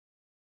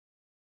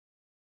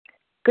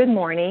Good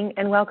morning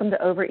and welcome to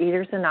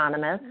Overeaters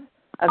Anonymous,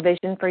 a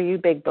Vision for You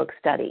Big Book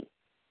study.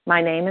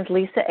 My name is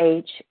Lisa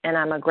H., and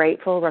I'm a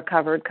grateful,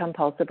 recovered,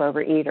 compulsive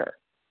overeater.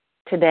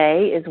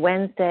 Today is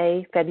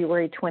Wednesday,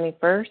 February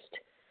 21st,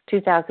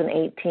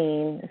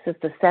 2018. This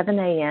is the 7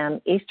 a.m.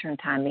 Eastern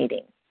Time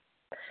meeting.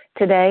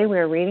 Today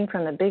we're reading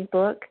from the Big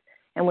Book,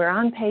 and we're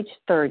on page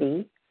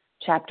 30,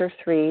 Chapter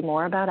 3,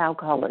 More About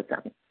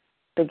Alcoholism,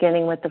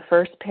 beginning with the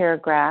first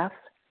paragraph.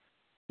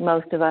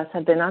 Most of us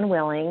have been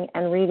unwilling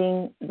and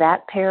reading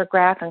that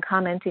paragraph and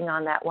commenting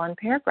on that one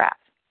paragraph.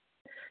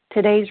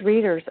 Today's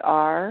readers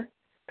are,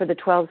 for the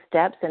 12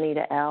 Steps,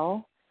 Anita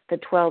L., the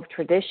 12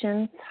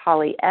 Traditions,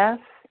 Holly F.,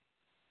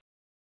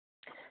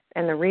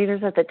 and the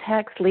readers of the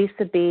text,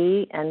 Lisa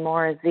B. and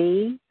Maura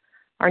Z.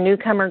 Our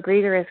newcomer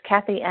greeter is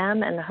Kathy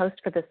M., and the host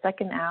for the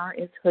second hour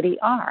is Hoodie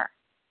R.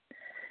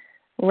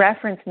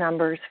 Reference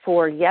numbers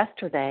for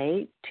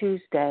yesterday,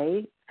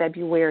 Tuesday,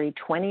 February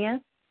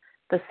 20th,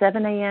 the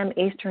 7 a.m.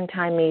 Eastern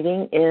Time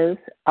meeting is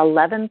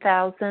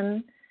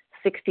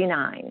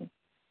 11,069.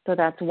 So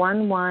that's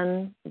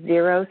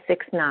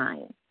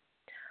 11069.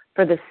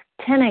 For the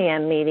 10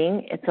 a.m.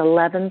 meeting, it's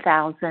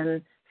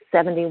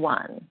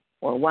 11,071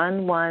 or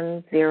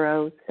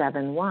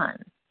 11071.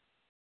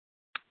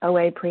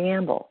 OA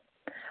Preamble.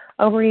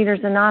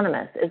 Overeaters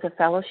Anonymous is a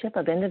fellowship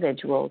of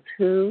individuals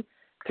who,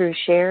 through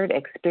shared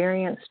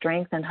experience,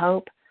 strength, and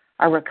hope,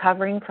 are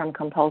recovering from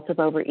compulsive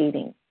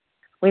overeating.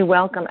 We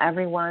welcome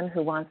everyone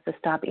who wants to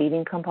stop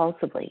eating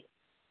compulsively.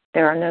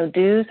 There are no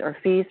dues or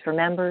fees for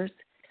members.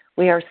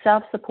 We are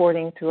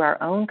self-supporting through our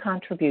own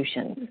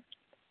contributions,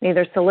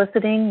 neither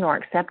soliciting nor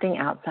accepting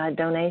outside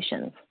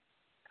donations.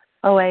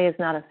 OA is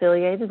not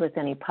affiliated with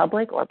any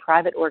public or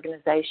private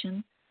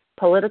organization,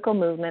 political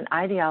movement,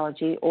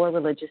 ideology, or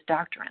religious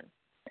doctrine.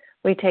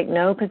 We take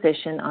no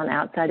position on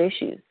outside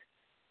issues.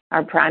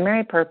 Our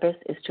primary purpose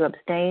is to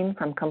abstain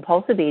from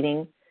compulsive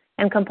eating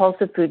and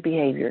compulsive food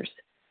behaviors,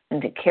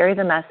 and to carry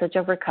the message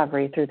of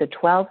recovery through the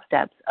 12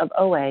 steps of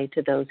OA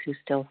to those who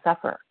still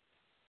suffer.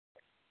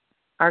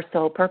 Our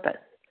sole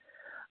purpose.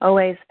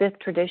 OA's fifth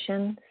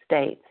tradition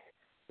states,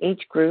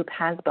 each group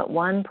has but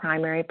one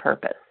primary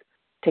purpose,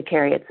 to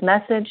carry its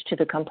message to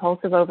the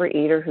compulsive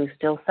overeater who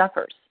still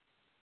suffers.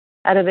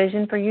 At a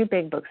Vision for You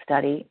Big Book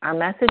study, our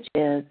message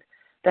is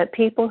that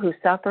people who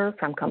suffer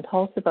from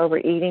compulsive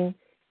overeating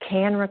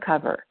can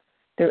recover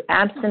through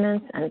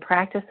abstinence and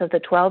practice of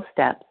the 12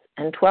 steps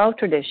and 12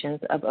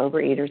 traditions of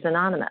Overeaters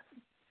Anonymous.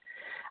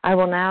 I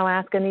will now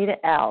ask Anita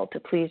L.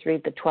 to please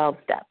read the 12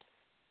 steps.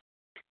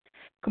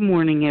 Good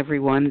morning,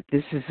 everyone.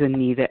 This is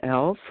Anita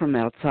L. from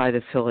outside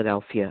of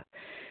Philadelphia.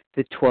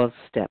 The 12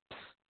 steps.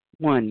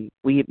 1.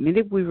 We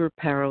admitted we were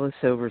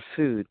powerless over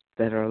food,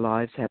 that our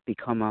lives had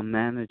become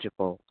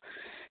unmanageable.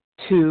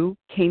 2.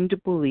 Came to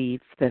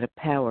believe that a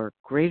power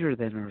greater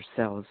than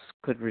ourselves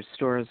could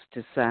restore us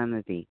to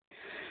sanity.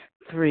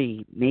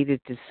 3. Made a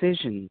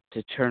decision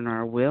to turn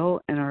our will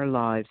and our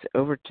lives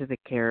over to the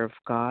care of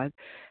God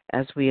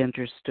as we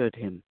understood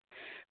Him.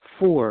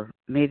 4.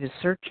 Made a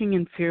searching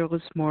and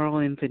fearless moral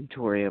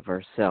inventory of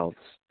ourselves.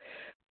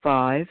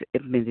 5.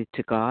 Admitted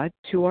to God,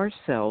 to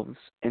ourselves,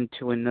 and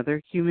to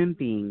another human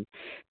being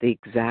the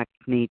exact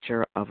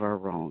nature of our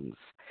wrongs.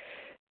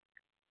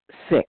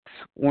 6.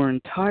 We're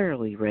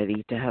entirely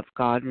ready to have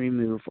God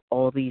remove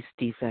all these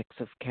defects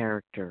of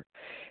character.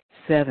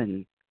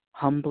 7.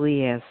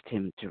 Humbly asked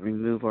Him to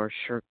remove our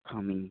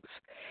shortcomings.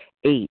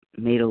 8.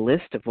 Made a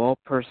list of all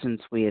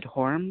persons we had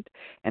harmed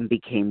and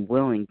became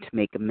willing to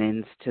make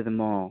amends to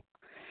them all.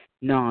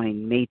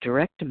 9. Made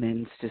direct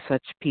amends to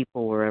such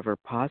people wherever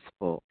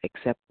possible,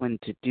 except when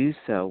to do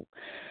so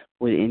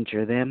would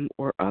injure them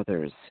or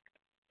others.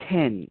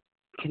 10.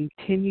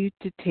 Continued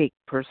to take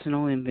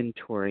personal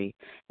inventory,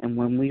 and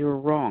when we were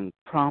wrong,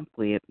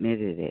 promptly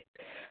admitted it.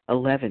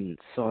 11.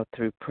 Sought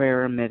through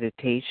prayer and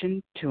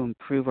meditation to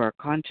improve our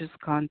conscious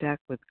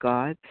contact with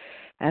God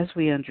as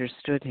we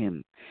understood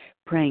Him,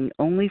 praying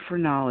only for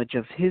knowledge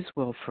of His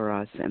will for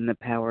us and the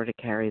power to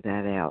carry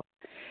that out.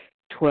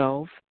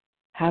 12.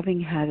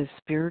 Having had a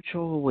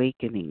spiritual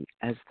awakening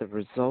as the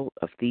result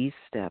of these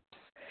steps,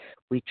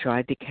 we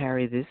tried to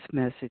carry this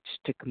message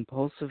to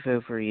compulsive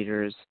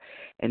overeaters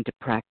and to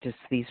practice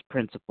these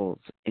principles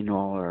in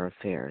all our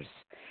affairs.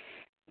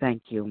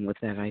 Thank you, and with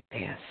that I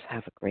pass.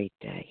 Have a great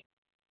day.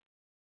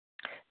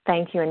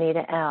 Thank you,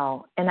 Anita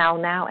L. And I'll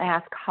now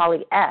ask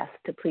Holly S.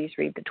 to please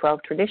read the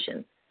 12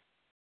 traditions.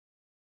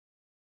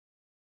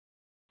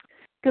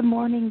 Good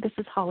morning. This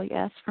is Holly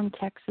S. from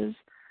Texas,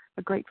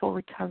 a grateful,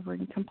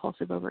 recovering,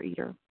 compulsive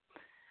overeater.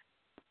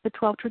 The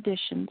 12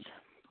 traditions.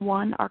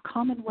 1. Our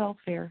common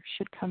welfare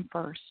should come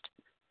first.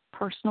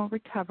 Personal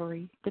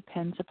recovery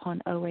depends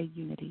upon OA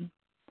unity.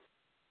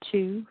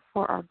 2.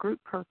 For our group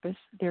purpose,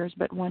 there is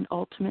but one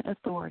ultimate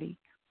authority,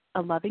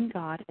 a loving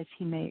God as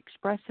He may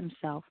express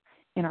Himself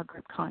in our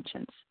group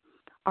conscience.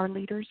 Our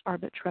leaders are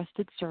but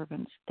trusted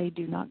servants. They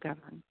do not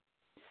govern.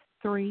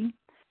 3.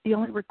 The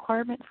only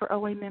requirement for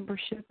OA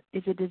membership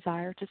is a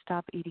desire to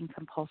stop eating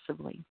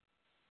compulsively.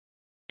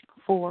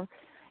 4.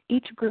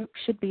 Each group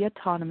should be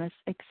autonomous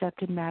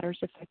except in matters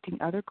affecting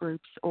other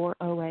groups or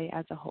OA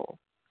as a whole.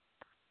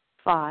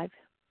 5.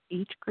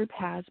 Each group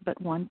has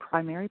but one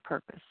primary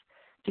purpose,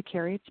 to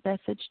carry its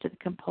message to the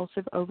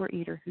compulsive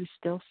overeater who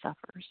still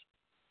suffers.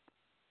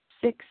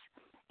 6.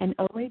 An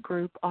OA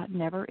group ought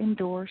never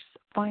endorse,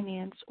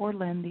 finance, or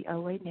lend the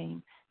OA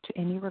name to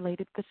any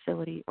related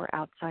facility or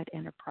outside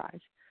enterprise,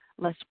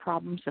 lest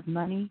problems of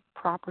money,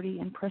 property,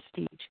 and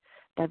prestige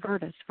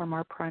divert us from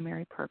our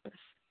primary purpose.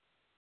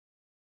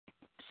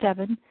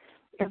 7.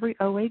 Every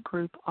OA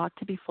group ought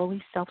to be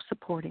fully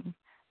self-supporting,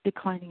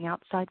 declining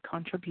outside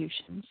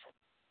contributions.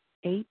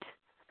 8.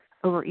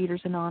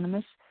 Overeaters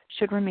Anonymous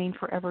should remain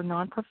forever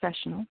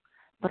non-professional,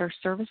 but our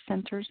service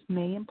centers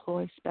may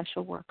employ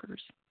special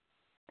workers.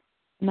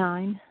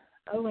 9.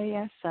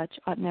 OA as such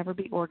ought never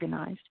be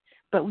organized,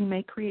 but we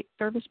may create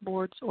service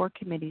boards or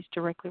committees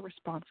directly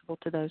responsible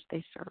to those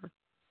they serve.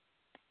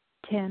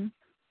 10.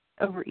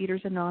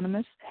 Overeaters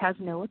Anonymous has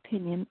no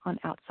opinion on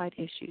outside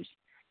issues.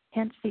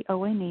 Hence, the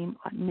OA name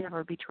ought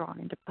never be drawn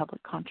into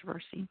public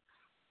controversy.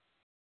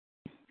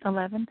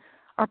 11.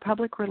 Our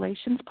public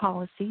relations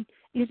policy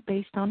is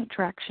based on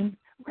attraction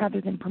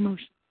rather than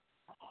promotion.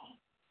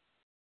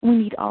 We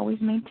need always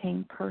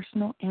maintain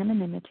personal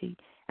anonymity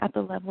at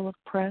the level of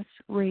press,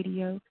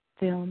 radio,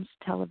 films,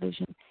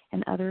 television,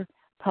 and other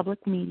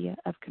public media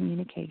of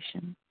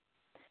communication.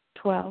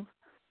 12.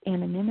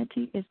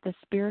 Anonymity is the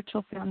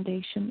spiritual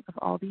foundation of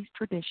all these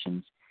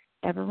traditions,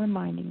 ever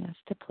reminding us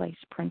to place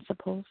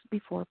principles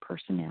before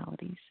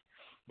personalities.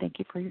 Thank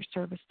you for your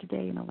service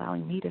today and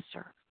allowing me to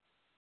serve.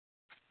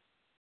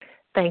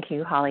 Thank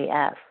you, Holly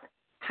S.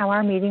 How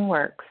our meeting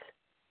works.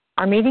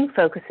 Our meeting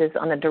focuses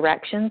on the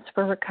directions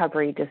for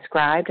recovery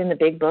described in the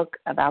Big Book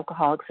of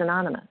Alcoholics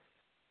Anonymous.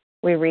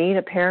 We read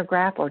a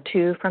paragraph or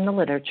two from the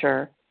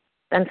literature,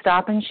 then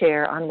stop and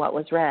share on what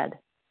was read.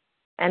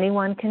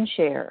 Anyone can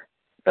share,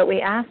 but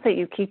we ask that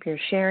you keep your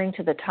sharing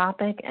to the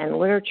topic and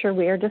literature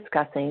we are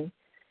discussing,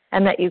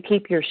 and that you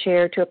keep your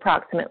share to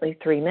approximately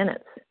 3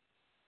 minutes.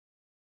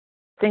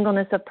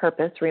 Singleness of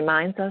purpose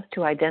reminds us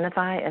to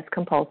identify as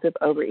compulsive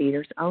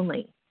overeaters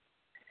only.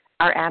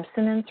 Our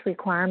abstinence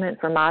requirement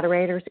for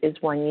moderators is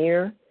 1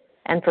 year,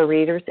 and for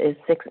readers is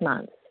 6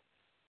 months.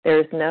 There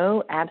is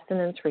no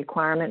abstinence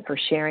requirement for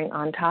sharing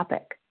on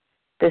topic.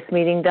 This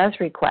meeting does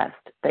request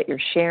that your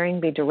sharing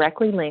be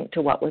directly linked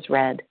to what was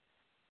read.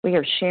 We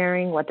are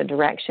sharing what the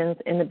directions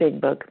in the Big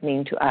Book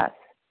mean to us.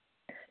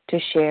 To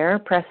share,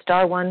 press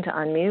star 1 to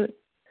unmute.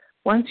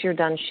 Once you're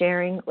done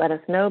sharing, let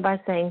us know by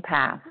saying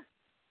pass.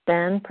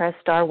 Then press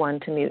star 1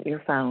 to mute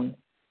your phone.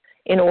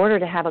 In order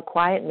to have a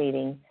quiet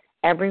meeting,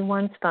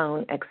 everyone's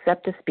phone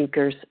except the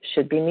speaker's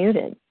should be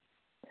muted.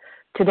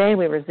 Today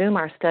we resume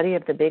our study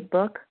of the Big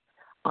Book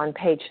on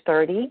page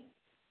 30,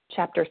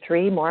 chapter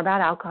 3, More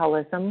About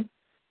Alcoholism.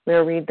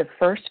 We'll read the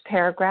first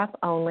paragraph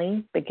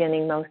only,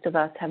 beginning most of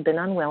us have been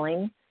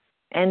unwilling,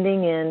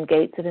 ending in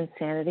gates of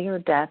insanity or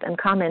death, and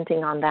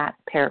commenting on that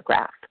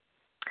paragraph.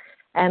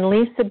 And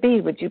Lisa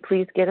B., would you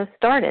please get us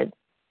started?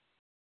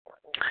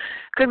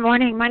 Good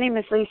morning. My name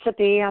is Lisa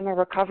B. I'm a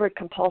recovered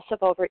compulsive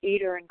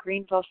overeater in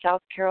Greenville,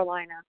 South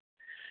Carolina.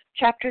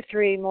 Chapter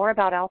 3, More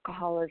About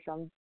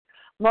Alcoholism.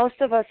 Most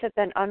of us have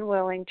been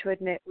unwilling to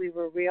admit we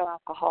were real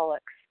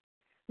alcoholics.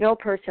 No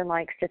person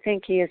likes to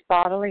think he is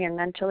bodily and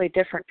mentally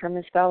different from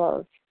his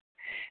fellows.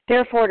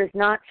 Therefore, it is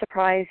not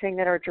surprising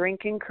that our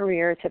drinking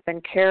careers have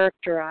been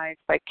characterized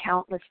by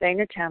countless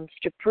vain attempts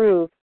to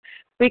prove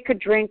we could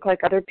drink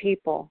like other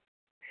people.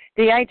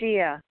 The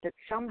idea that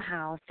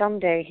somehow,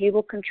 someday, he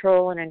will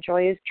control and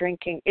enjoy his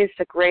drinking is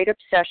the great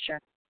obsession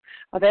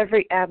of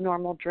every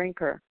abnormal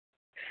drinker.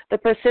 The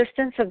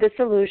persistence of this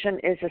illusion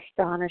is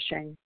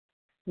astonishing.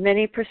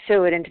 Many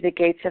pursue it into the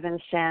gates of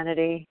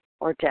insanity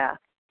or death.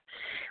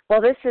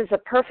 Well, this is a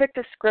perfect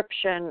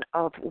description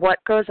of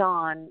what goes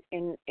on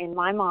in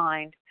my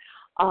mind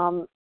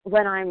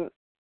when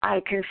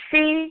I can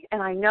see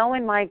and I know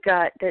in my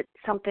gut that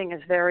something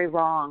is very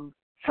wrong.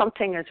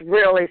 Something is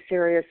really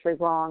seriously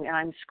wrong and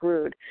I'm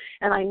screwed.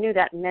 And I knew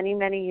that many,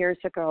 many years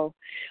ago.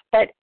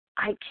 But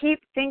I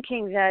keep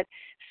thinking that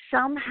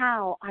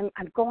somehow I'm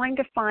going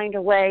to find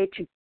a way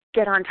to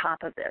get on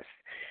top of this,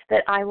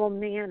 that I will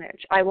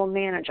manage, I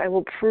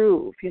will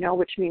prove,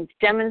 which means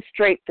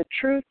demonstrate the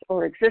truth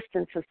or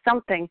existence of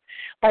something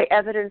by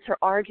evidence or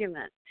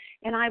argument.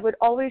 And I would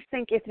always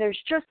think if there's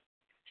just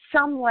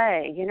some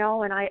way,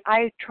 and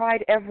I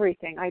tried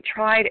everything.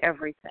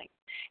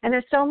 And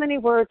there's so many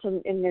words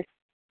in this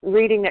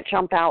reading that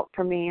jump out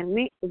for me.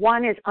 And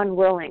one is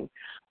unwilling,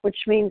 which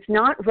means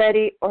not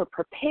ready or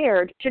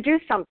prepared to do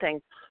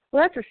something.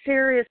 Well, that's a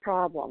serious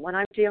problem when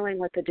I'm dealing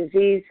with a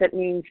disease that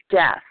means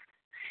death.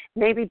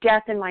 Maybe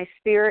death in my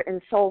spirit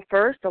and soul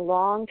first, a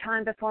long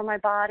time before my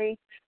body,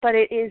 but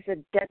it is a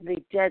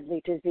deadly,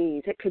 deadly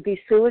disease. It could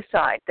be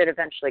suicide that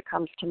eventually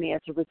comes to me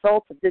as a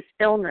result of this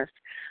illness,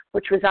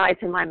 which resides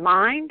in my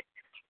mind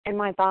and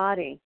my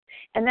body.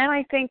 And then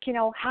I think,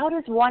 how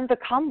does one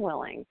become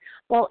willing?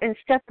 Well, in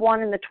step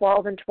 1 in the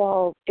 12 and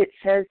 12, it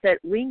says that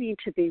we need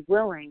to be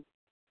willing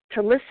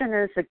to listen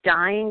as a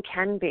dying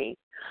can be.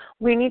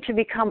 We need to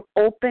become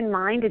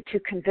open-minded to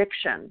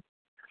conviction.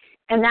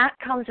 And that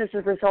comes as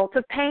a result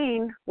of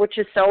pain, which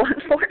is so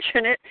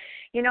unfortunate,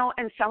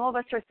 and some of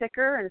us are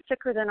sicker and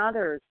sicker than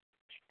others.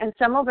 And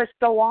some of us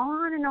go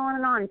on and on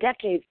and on,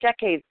 decades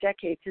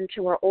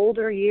into our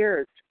older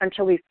years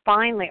until we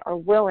finally are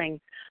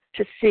willing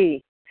to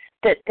see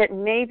that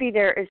maybe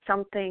there is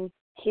something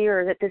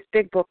here that this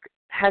big book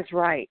has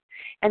right.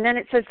 And then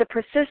it says the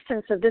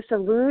persistence of this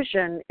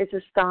illusion is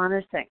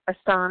astonishing.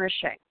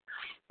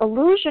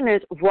 Illusion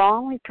is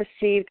wrongly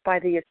perceived by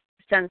the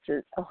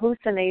senses,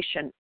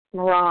 hallucination,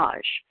 mirage,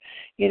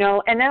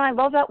 and then I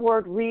love that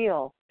word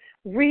real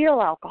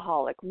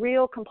alcoholic,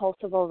 real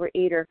compulsive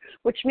overeater,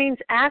 which means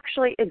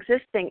actually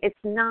existing. It's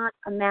not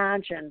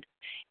imagined.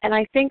 And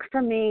I think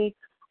for me,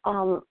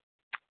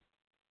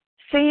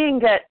 seeing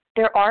that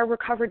there are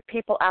recovered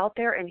people out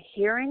there and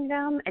hearing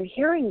them and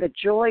hearing the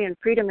joy and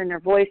freedom in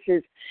their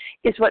voices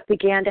is what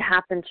began to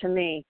happen to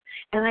me.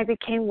 And I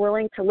became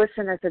willing to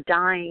listen as a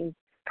dying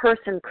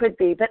person could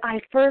be. But I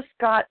first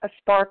got a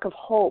spark of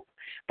hope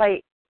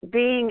by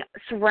being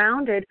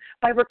surrounded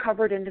by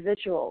recovered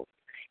individuals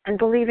and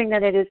believing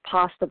that it is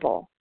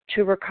possible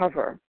to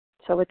recover.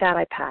 So with that,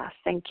 I pass.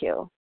 Thank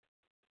you.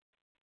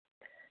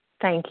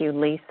 Thank you,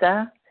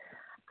 Lisa.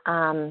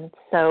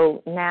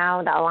 So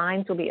now the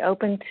lines will be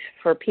open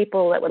for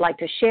people that would like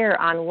to share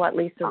on what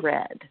Lisa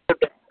read.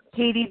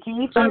 Katie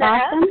G. from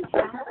Boston.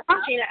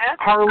 Gina F.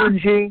 Harlan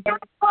G.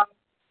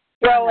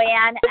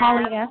 Roanne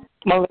Holly F.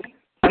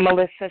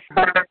 Melissa.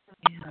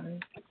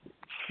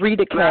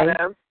 Rita K.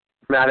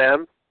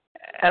 Madam.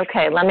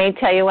 Okay, let me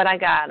tell you what I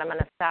got. I'm going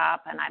to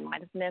stop, and I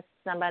might have missed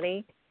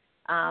somebody,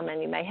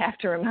 and you may have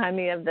to remind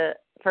me of the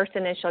first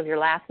initial of your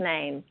last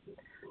name.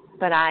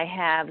 But I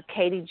have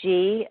Katie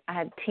G., I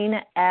have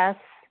Tina S.,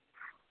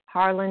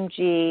 Harlan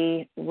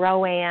G.,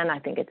 Roanne, I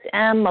think it's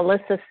M.,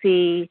 Melissa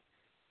C.,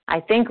 I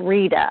think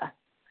Rita,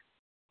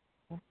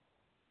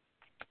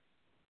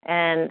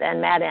 and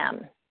Matt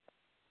M.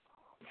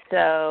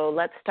 So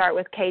let's start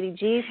with Katie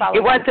G.,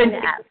 followed by Tina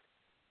S.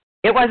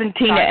 It wasn't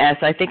Tina S.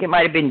 I think it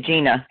might have been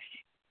Gina.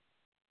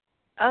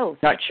 Oh.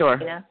 Not sure.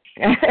 Tina.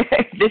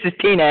 This is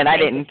Tina, and I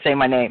didn't say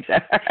my name. So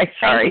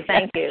sorry.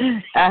 Thank you.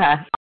 Uh-huh.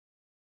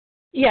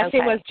 Yes, okay.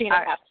 It was Gina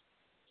S.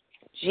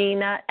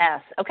 Gina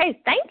S. Okay,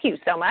 thank you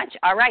so much.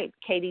 All right,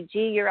 Katie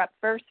G., you're up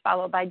first,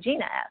 followed by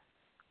Gina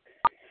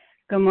S.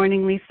 Good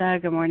morning, Lisa.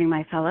 Good morning,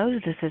 my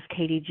fellows. This is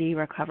Katie G.,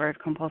 recovered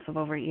compulsive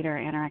overeater,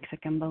 anorexic,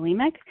 and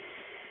bulimic.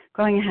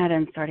 Going ahead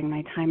and starting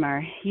my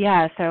timer.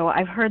 Yeah, so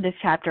I've heard this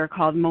chapter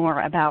called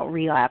More About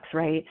Relapse,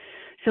 right?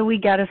 So we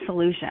get a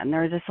solution.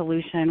 There's a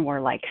solution.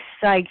 We're like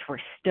psyched. We're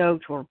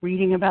stoked. We're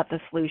reading about the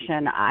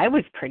solution. I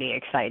was pretty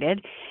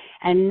excited.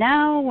 And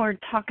now we're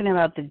talking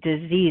about the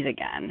disease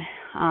again.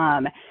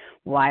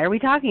 Why are we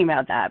talking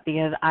about that?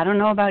 Because I don't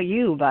know about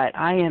you, but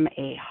I am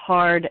a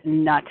hard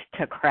nut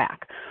to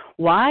crack.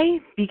 Why?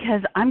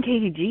 Because I'm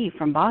Katie G.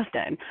 from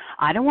Boston.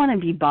 I don't want to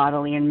be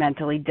bodily and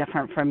mentally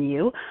different from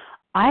you.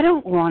 I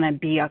don't want to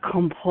be a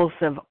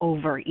compulsive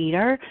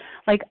overeater.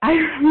 Like, I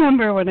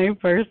remember when I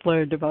first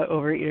learned about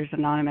Overeaters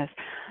Anonymous,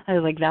 I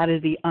was like, that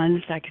is the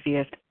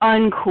unsexiest,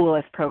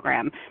 uncoolest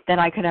program that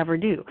I could ever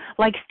do.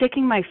 Like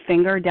sticking my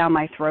finger down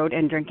my throat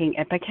and drinking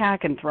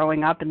Ipecac and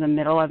throwing up in the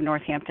middle of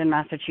Northampton,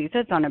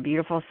 Massachusetts on a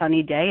beautiful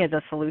sunny day as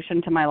a solution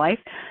to my life,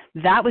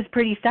 that was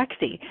pretty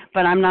sexy.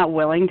 But I'm not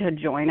willing to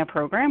join a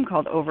program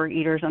called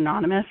Overeaters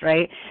Anonymous,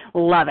 right?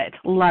 Love it.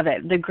 Love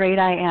it. The great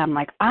I am.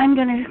 Like, I'm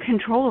going to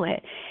control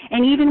it.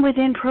 And even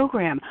within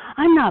program,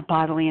 I'm not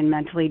bodily and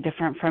mentally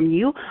different from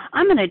you.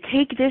 I'm going to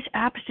take this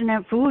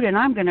abstinent food and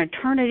I'm going to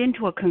turn it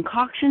into a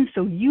concoction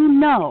so you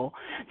know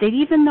that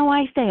even though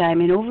I say I'm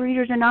in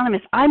Overeaters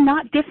Anonymous, I'm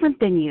not different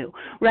than you,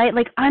 right?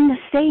 Like, I'm the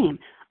same.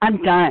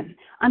 I'm done.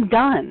 I'm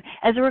done.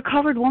 As a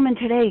recovered woman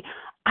today,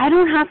 I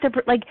don't have to,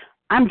 like,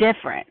 I'm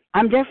different.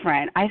 I'm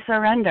different. I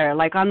surrender.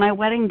 Like on my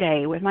wedding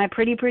day with my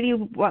pretty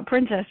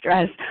princess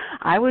dress,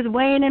 I was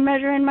weighing and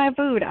measuring my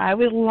food. I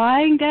was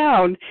lying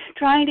down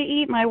trying to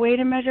eat my weighed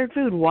and measured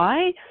food.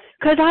 Why?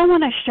 Because I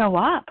want to show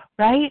up,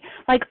 right?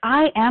 Like,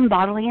 I am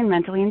bodily and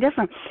mentally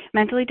different,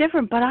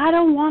 but I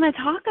don't want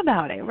to talk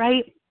about it,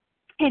 right?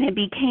 And it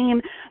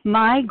became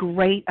my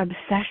great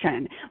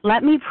obsession.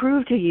 Let me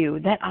prove to you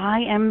that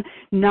I'm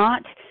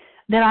not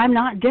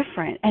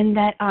different, and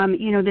that,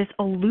 this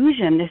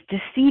illusion, this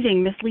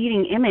deceiving,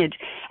 misleading image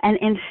and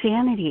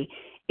insanity,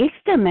 it's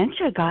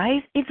dementia,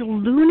 guys. It's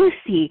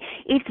lunacy.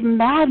 It's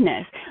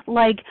madness.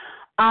 Like,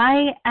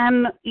 I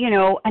am,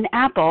 an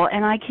apple,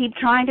 and I keep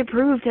trying to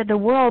prove to the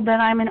world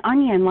that I'm an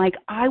onion. Like,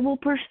 I will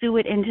pursue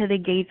it into the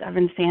gates of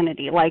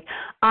insanity. Like,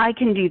 I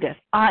can do this.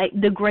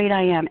 The great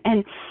I am.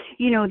 And,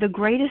 the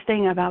greatest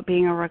thing about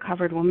being a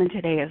recovered woman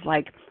today is,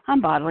 like,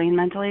 I'm bodily and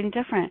mentally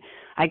indifferent.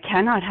 I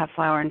cannot have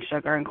flour and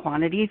sugar in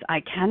quantities.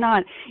 I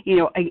cannot,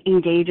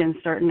 engage in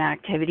certain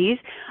activities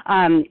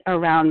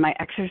around my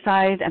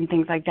exercise and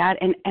things like that.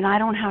 And I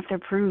don't have to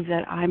prove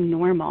that I'm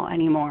normal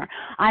anymore.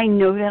 I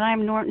know that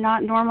I'm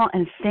not normal,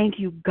 and thank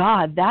you,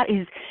 God. That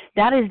is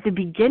the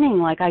beginning.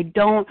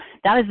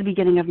 That is the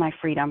beginning of my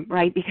freedom,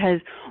 right? Because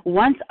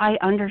once I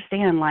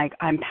understand,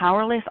 I'm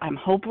powerless, I'm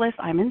hopeless,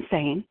 I'm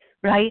insane,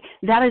 right?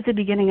 That is the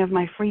beginning of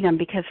my freedom,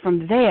 because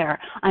from there,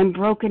 I'm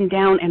broken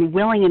down and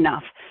willing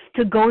enough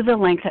to go the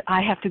length that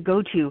I have to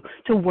go to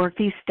work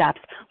these steps,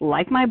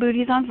 like my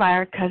booty's on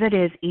fire, because it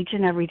is each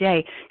and every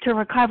day, to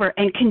recover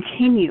and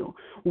continue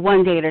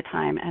one day at a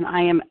time. And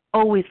I am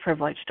always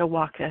privileged to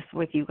walk this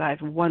with you guys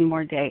one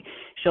more day,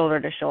 shoulder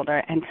to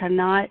shoulder, and to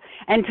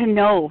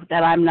know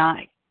that I'm not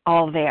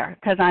all there,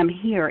 because I'm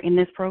here in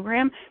this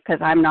program,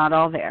 because I'm not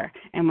all there.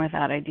 And with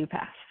that, I do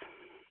pass.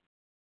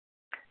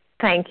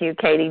 Thank you,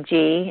 Katie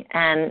G.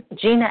 And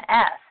Gina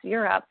S.,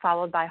 you're up,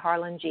 followed by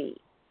Harlan G.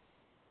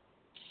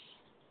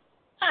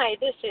 Hi,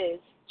 this is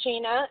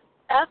Gina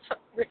F.,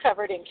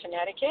 recovered in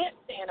Connecticut,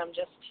 and I'm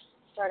just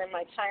starting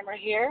my timer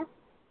here.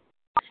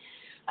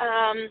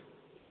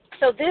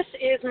 So this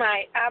is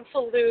my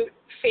absolute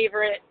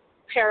favorite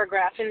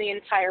paragraph in the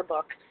entire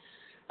book,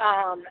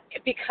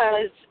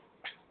 because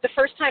the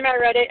first time I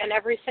read it and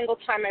every single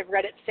time I've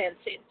read it since,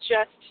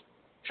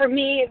 for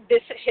me,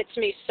 this hits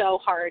me so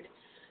hard.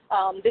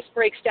 This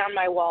breaks down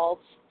my walls,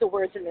 the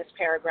words in this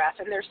paragraph,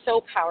 and they're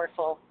so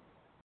powerful.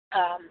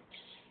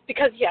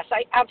 Because, yes,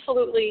 I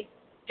absolutely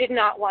did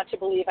not want to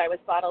believe I was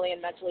bodily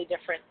and mentally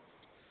different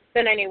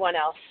than anyone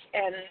else.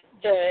 And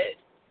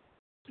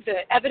the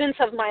evidence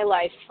of my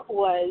life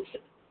was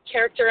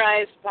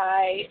characterized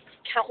by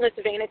countless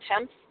vain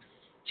attempts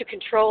to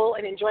control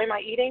and enjoy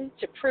my eating,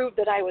 to prove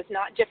that I was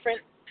not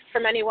different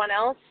from anyone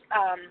else.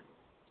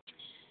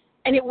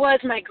 And it was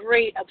my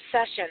great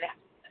obsession.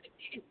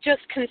 It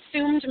just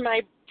consumed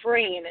my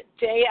brain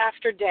day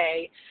after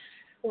day.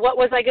 What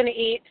was I going to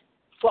eat?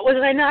 What was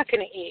I not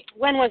going to eat?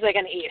 When was I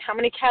going to eat? How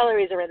many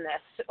calories are in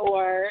this?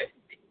 Or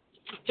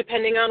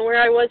depending on where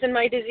I was in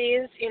my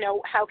disease,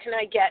 how can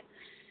I get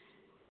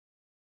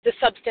the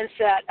substance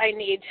that I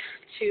need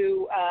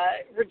to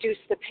reduce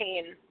the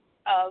pain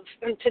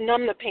to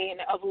numb the pain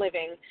of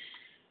living.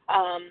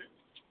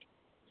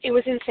 It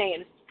was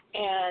insane.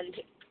 And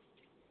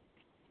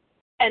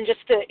just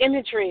the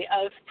imagery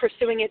of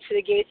pursuing it to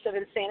the gates of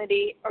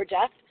insanity or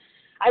death,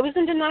 I was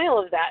in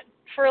denial of that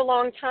for a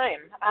long time.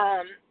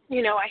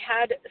 I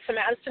had some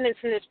abstinence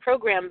in this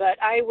program, but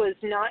I was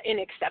not in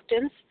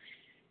acceptance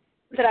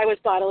that I was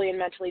bodily and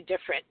mentally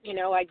different.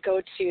 I'd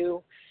go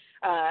to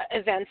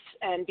events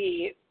and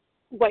be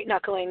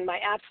white-knuckling my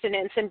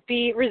abstinence and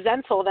be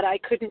resentful that I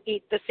couldn't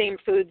eat the same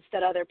foods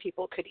that other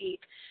people could eat.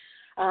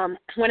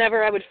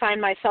 Whenever I would find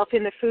myself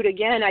in the food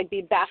again, I'd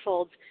be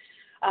baffled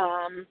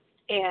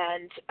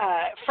and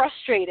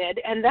frustrated,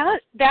 and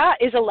that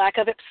is a lack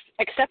of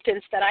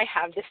acceptance that I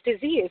have this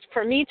disease.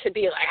 For me to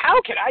be like,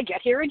 how could I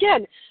get here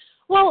again?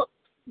 Well,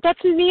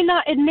 that's me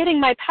not admitting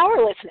my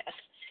powerlessness.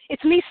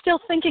 It's me still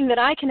thinking that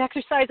I can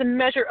exercise a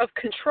measure of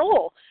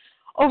control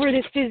over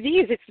this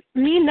disease. It's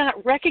me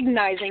not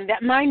recognizing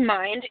that my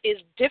mind is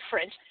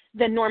different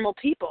than normal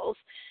people's.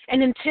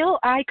 And until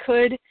I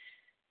could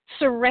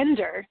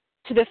surrender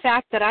to the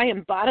fact that I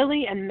am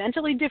bodily and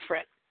mentally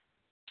different,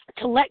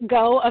 to let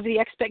go of the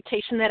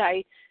expectation that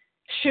I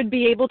should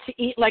be able to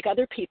eat like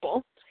other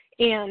people,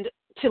 and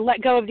to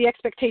let go of the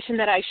expectation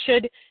that I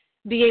should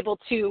be able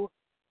to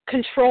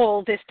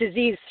control this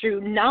disease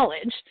through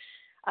knowledge,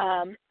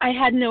 I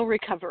had no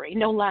recovery,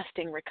 no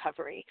lasting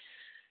recovery.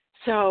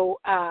 So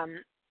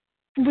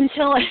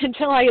until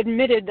I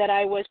admitted that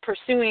I was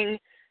pursuing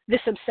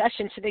this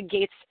obsession to the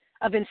gates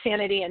of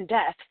insanity and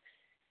death,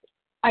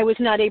 I was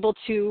not able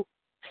to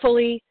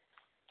fully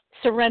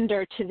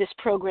surrender to this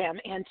program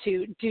and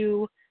to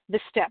do the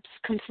steps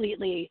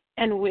completely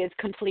and with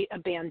complete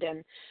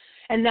abandon.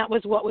 And that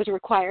was what was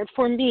required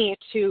for me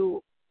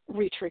to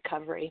reach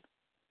recovery.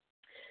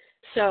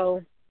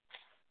 So,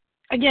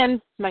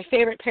 again, my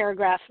favorite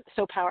paragraph,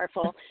 so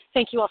powerful.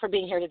 Thank you all for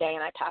being here today,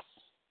 and I pass.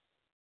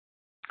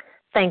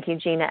 Thank you,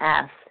 Gina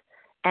S.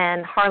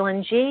 And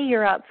Harlan G.,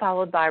 you're up,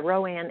 followed by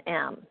Roanne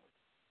M.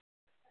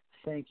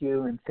 Thank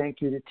you, and thank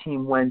you to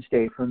Team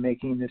Wednesday for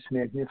making this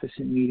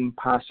magnificent meeting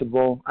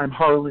possible. I'm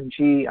Harlan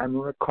G. I'm a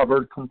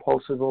recovered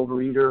compulsive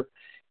overeater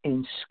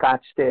in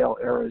Scottsdale,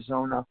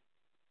 Arizona.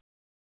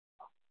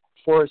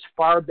 For as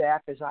far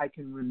back as I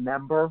can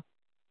remember,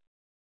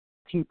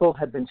 people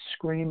have been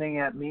screaming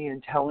at me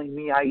and telling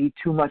me I eat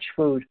too much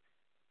food.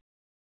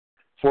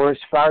 For as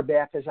far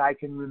back as I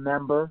can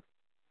remember,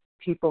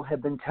 people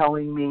have been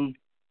telling me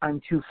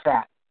I'm too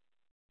fat.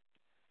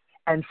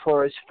 And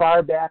for as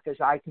far back as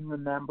I can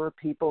remember,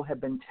 people have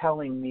been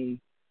telling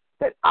me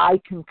that I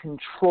can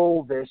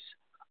control this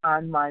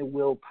on my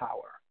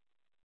willpower.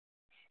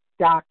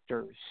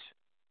 Doctors,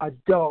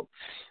 adults,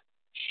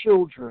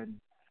 children,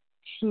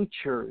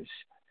 teachers,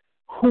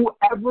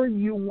 whoever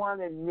you want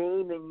to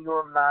name in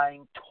your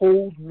mind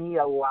told me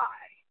a lie.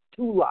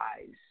 Two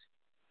lies.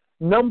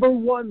 Number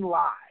one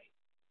lie,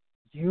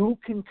 You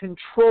can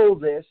control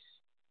this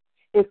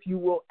if you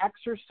will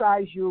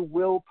exercise your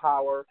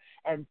willpower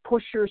and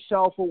push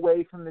yourself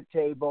away from the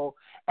table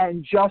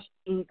and just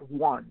eat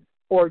one,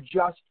 or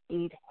just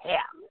eat half,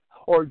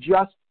 or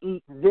just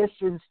eat this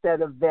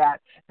instead of that,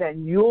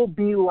 then you'll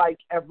be like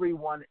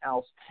everyone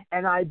else.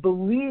 And I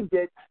believed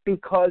it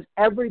because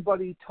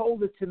everybody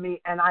told it to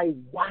me, and I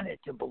wanted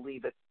to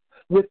believe it.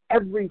 With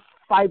every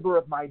fiber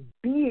of my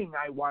being,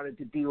 I wanted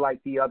to be like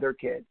the other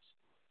kids.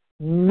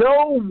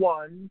 No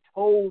one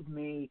told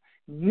me,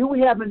 you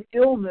have an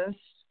illness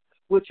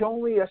which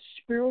only a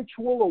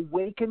spiritual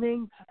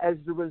awakening as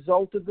the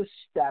result of the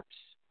steps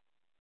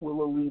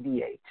will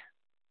alleviate.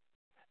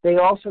 They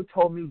also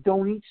told me,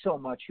 don't eat so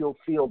much, you'll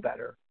feel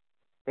better.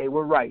 They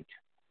were right.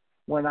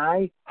 When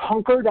I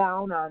hunker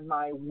down on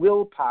my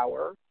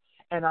willpower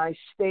and I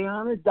stay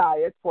on a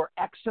diet for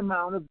X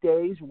amount of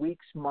days,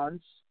 weeks,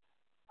 months,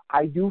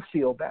 I do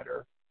feel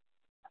better.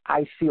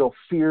 I feel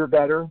fear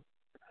better.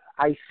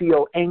 I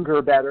feel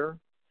anger better.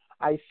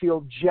 I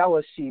feel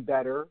jealousy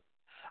better.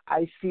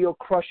 I feel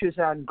crushes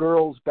on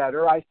girls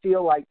better. I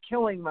feel like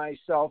killing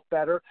myself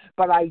better,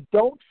 but I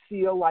don't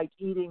feel like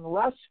eating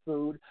less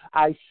food.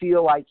 I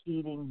feel like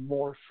eating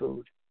more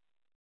food.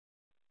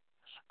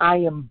 I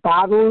am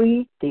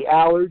bodily, the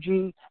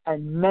allergy,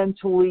 and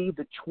mentally,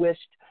 the twist,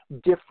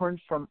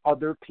 different from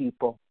other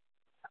people.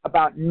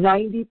 About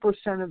 90%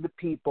 of the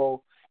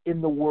people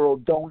in the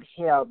world don't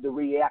have the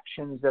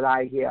reactions that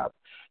I have.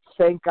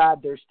 Thank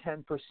God there's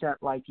 10%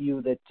 like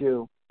you that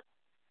do.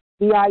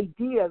 The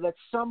idea that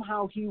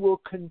somehow he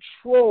will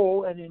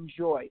control and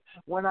enjoy.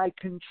 When I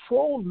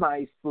controlled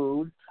my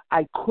food,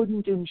 I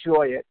couldn't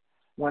enjoy it.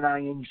 When I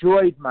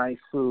enjoyed my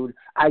food,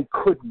 I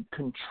couldn't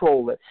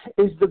control it.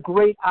 Is the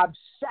great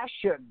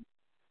obsession.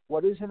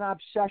 What is an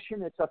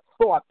obsession? It's a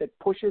thought that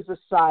pushes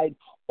aside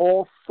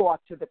all thought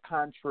to the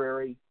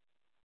contrary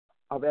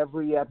of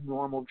every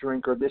abnormal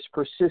drinker. This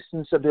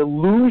persistence of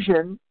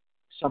illusion,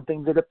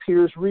 something that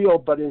appears real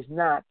but is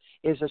not,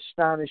 is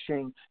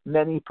astonishing.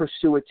 Many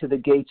pursue it to the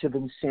gates of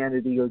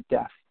insanity or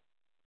death.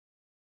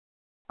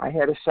 I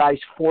had a size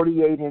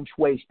 48-inch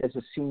waist as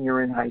a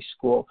senior in high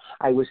school.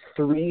 I was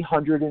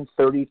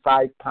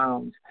 335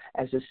 pounds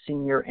as a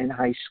senior in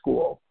high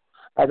school.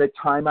 By the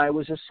time I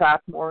was a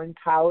sophomore in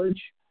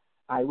college,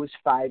 I was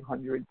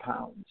 500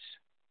 pounds.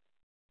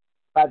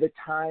 By the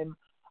time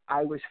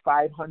I was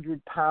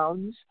 500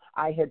 pounds,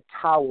 I had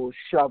towels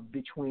shoved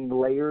between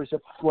layers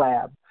of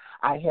flab.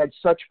 I had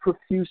such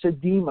profuse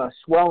edema,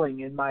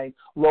 swelling in my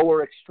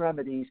lower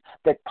extremities,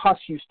 that pus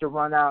used to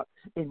run out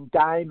in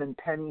dime and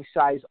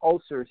penny-sized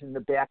ulcers in the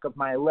back of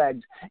my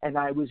legs, and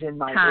I was in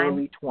my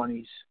early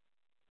 20s.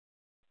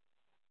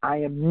 I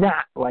am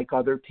not like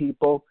other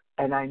people,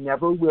 and I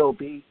never will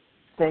be.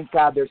 Thank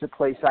God there's a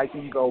place I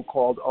can go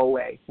called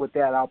OA. With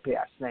that, I'll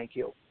pass. Thank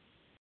you.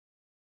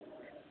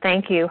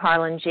 Thank you,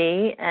 Harlan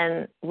G.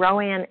 And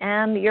Roanne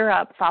M., you're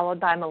up, followed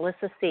by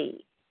Melissa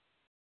C.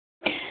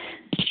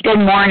 Good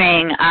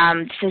morning.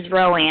 This is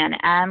Roanne.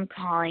 I'm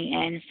calling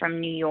in from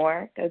New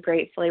York, a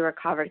gratefully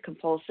recovered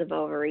compulsive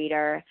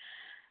overeater.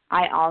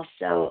 I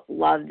also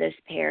love this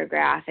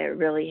paragraph. It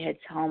really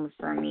hits home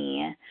for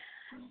me.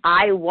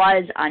 I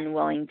was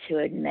unwilling to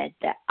admit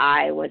that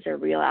I was a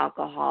real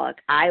alcoholic.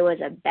 I was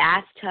a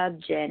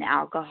bathtub gin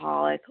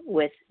alcoholic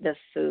with the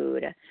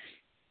food,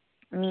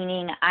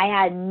 meaning I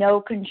had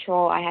no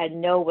control. I had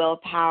no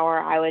willpower.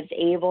 I was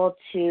able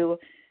to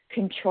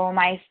control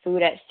my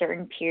food at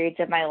certain periods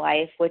of my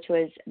life, which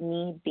was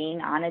me being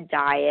on a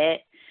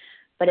diet,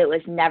 but it was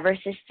never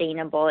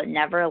sustainable. It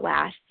never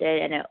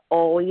lasted, and it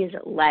always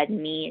led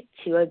me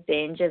to a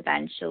binge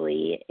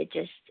eventually.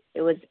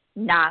 It was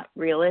not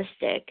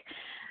realistic.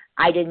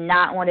 I did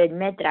not want to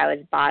admit that I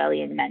was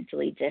bodily and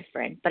mentally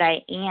different, but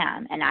I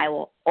am, and I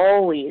will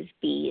always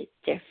be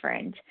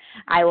different.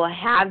 I will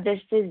have this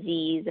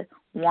disease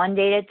one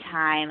day at a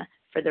time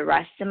for the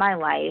rest of my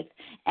life,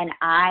 and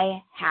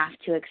I have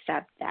to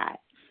accept that.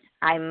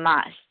 I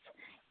must.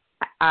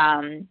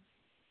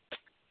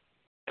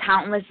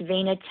 Countless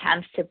vain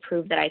attempts to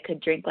prove that I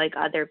could drink like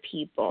other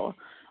people,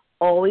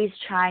 always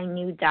trying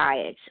new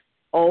diets,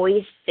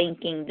 always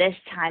thinking this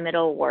time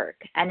it'll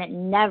work, and it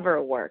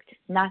never worked.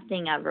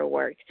 Nothing ever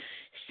worked.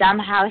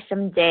 Somehow,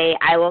 someday,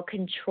 I will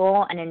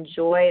control and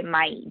enjoy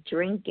my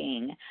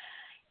drinking.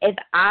 If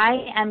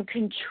I am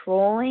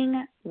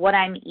controlling what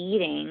I'm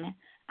eating,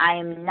 I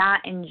am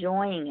not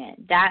enjoying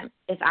it. That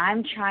if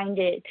I'm trying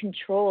to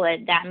control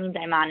it, that means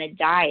I'm on a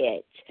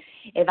diet.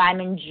 If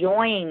I'm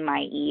enjoying my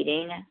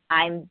eating,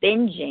 I'm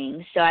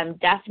binging, so I'm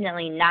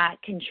definitely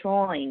not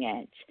controlling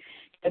it.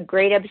 A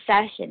great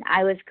obsession.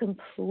 I was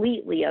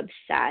completely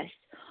obsessed,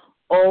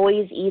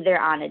 always either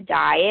on a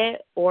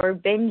diet or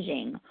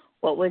binging.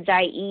 What was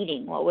I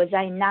eating? What was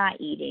I not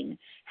eating?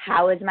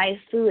 How is my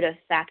food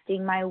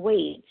affecting my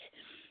weight?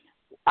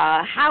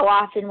 How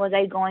often was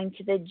I going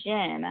to the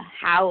gym?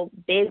 How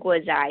big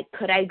was I?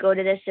 Could I go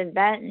to this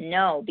event?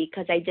 No,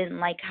 because I didn't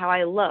like how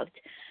I looked.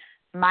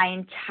 My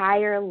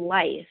entire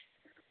life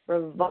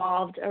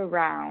revolved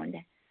around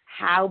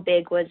how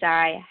big was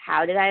I?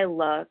 How did I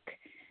look?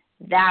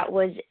 that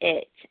was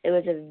it. It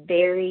was a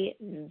very,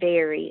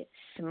 very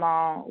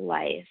small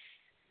life.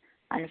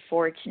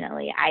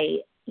 Unfortunately, I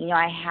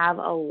have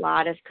a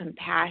lot of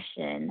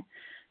compassion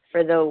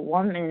for the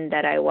woman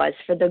that I was,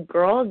 for the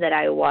girl that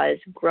I was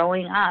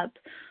growing up,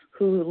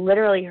 who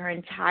literally her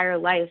entire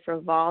life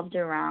revolved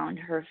around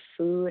her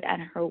food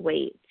and her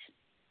weight.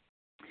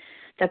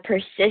 The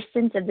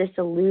persistence of this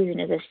illusion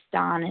is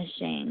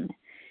astonishing.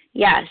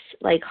 Yes,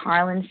 like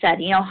Harlan said,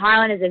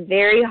 Harlan is a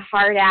very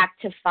hard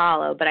act to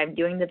follow, but I'm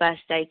doing the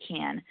best I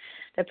can.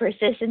 The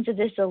persistence of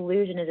this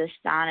illusion is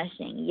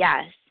astonishing.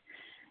 Yes,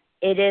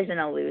 it is an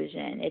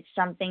illusion. It's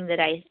something that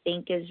I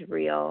think is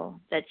real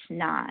that's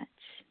not.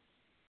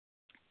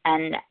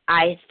 And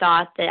I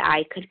thought that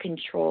I could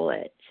control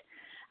it.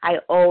 I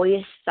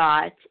always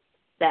thought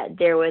that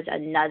there was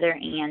another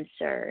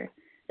answer,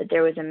 that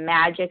there was a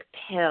magic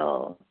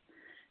pill,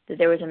 that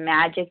there was a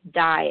magic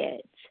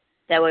diet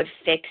that would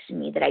fix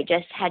me, that I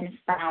just hadn't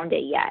found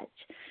it yet,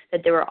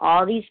 that there were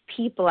all these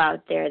people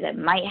out there that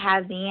might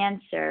have the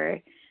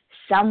answer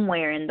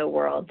somewhere in the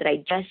world, that I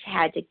just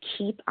had to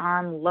keep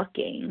on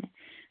looking.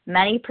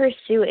 Many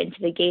pursue it into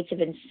the gates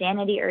of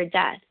insanity or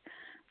death.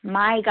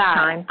 My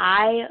God,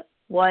 I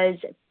was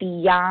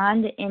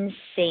beyond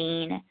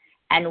insane,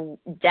 and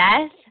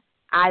death,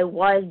 I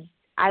was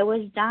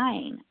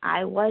dying.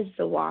 I was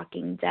the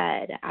walking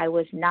dead. I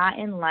was not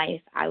in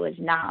life. I was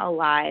not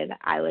alive.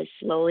 I was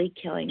slowly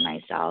killing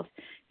myself.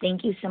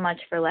 Thank you so much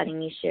for letting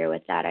me share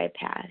with that. I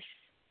pass.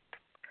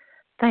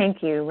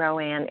 Thank you,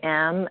 Roanne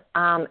M.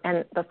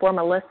 And before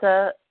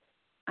Melissa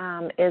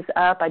is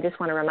up, I just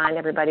want to remind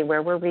everybody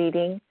where we're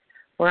reading.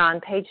 We're on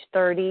page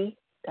 30,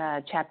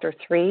 chapter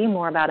 3,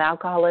 More About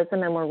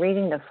Alcoholism, and we're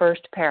reading the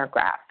first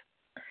paragraph.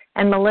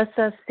 And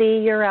Melissa C.,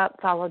 you're up,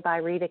 followed by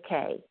Rita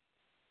K.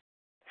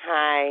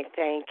 Hi,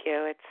 thank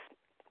you. It's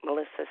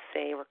Melissa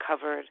C.,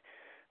 recovered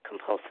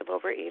compulsive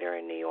overeater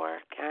in New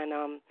York.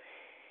 And,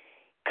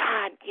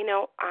 God,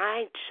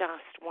 I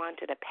just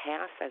wanted to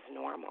pass as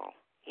normal.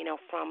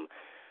 From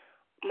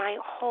my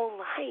whole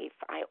life,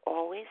 I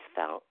always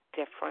felt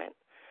different.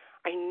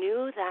 I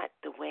knew that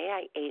the way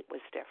I ate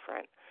was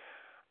different.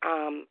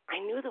 I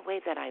knew the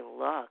way that I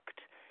looked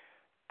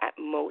at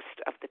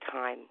most of the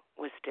time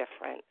was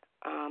different.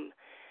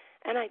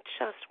 And I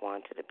just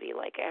wanted to be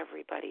like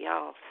everybody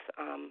else.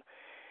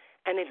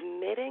 And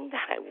admitting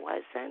that I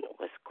wasn't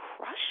was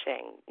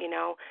crushing,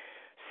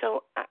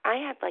 So I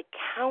had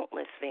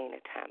countless vain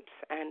attempts.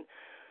 And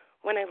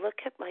when I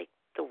look at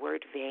the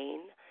word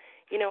vain,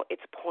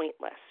 it's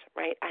pointless,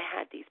 right? I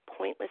had these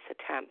pointless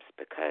attempts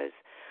because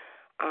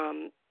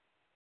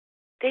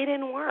they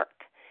didn't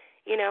work,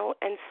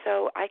 And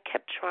so I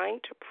kept trying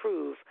to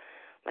prove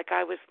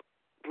I was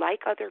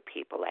like other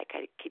people, like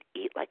I could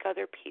eat like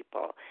other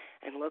people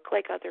and look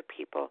like other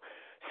people.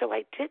 So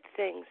I did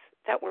things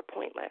that were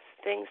pointless,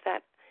 things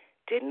that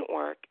didn't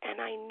work, and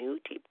I knew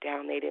deep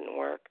down they didn't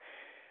work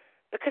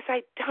because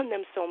I'd done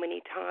them so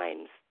many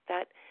times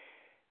that,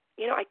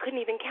 I couldn't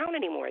even count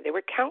anymore. They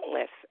were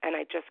countless, and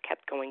I just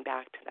kept going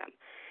back to them.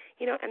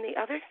 And the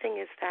other thing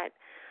is that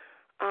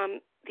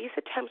these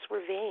attempts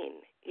were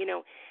vain.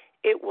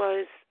 It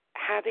was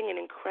having an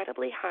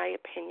incredibly high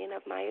opinion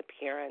of my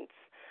appearance,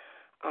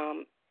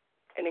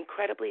 an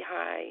incredibly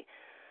high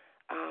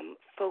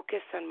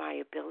focus on my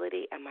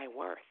ability and my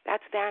worth.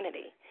 That's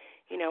vanity,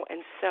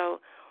 and so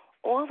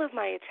all of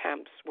my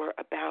attempts were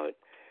about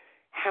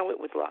how it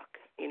would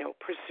look,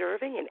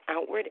 preserving an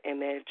outward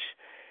image,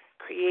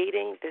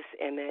 creating this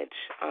image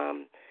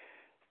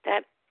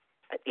that,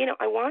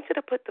 I wanted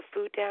to put the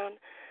food down,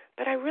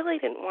 but I really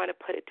didn't want to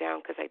put it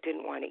down because I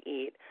didn't want to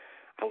eat.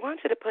 I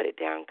wanted to put it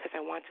down because I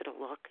wanted to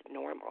look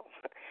normal.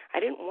 I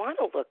didn't want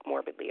to look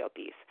morbidly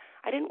obese.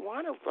 I didn't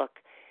want to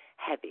look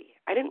heavy.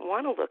 I didn't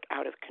want to look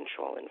out of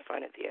control in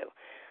front of you.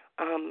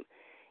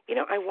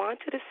 I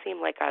wanted to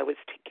seem like I was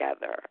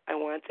together. I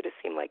wanted to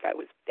seem like I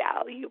was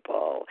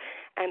valuable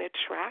and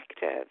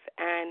attractive.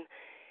 And,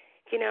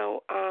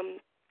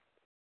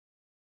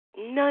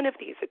 none of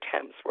these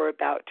attempts were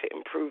about to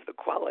improve the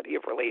quality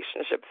of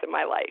relationships in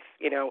my life.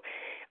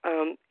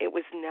 It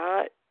was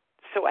not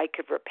so I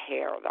could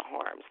repair the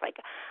harms.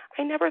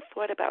 I never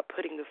thought about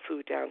putting the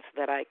food down so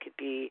that I could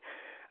be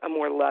a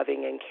more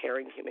loving and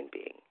caring human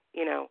being.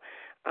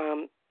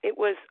 It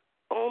was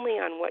only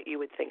on what you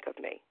would think of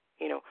me,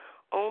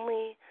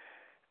 only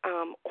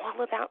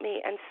all about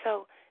me. And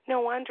so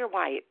no wonder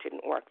why it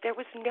didn't work. There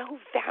was no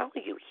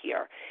value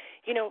here.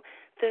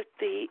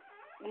 The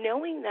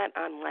knowing that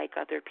I'm like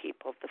other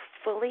people, the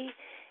fully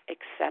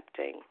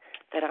accepting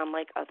that I'm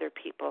like other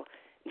people,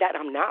 that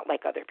I'm not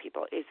like other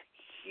people is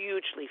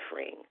hugely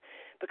freeing,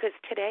 because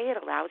today it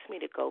allows me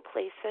to go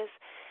places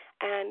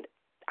and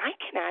I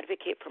can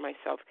advocate for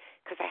myself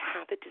because I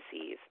have a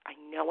disease. I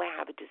know I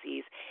have a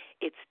disease.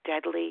 It's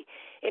deadly.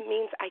 It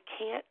means I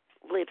can't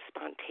live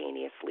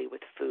spontaneously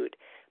with food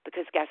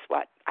because guess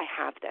what? I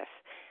have this.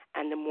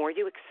 And the more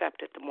you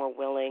accept it, the more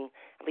willing,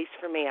 at least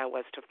for me, I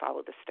was to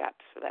follow the steps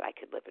so that I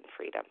could live in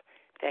freedom.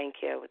 Thank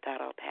you. With that,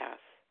 I'll pass.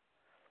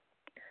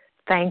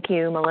 Thank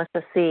you,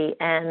 Melissa C.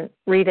 And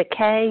Rita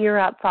K., you're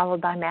up, followed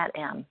by Matt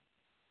M.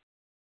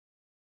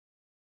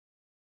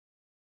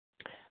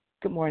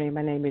 Good morning.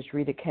 My name is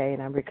Rita Kay,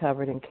 and I'm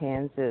recovered in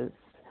Kansas.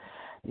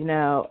 You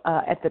know,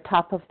 at the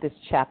top of this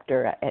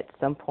chapter, at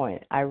some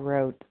point, I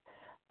wrote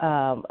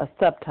a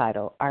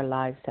subtitle, Our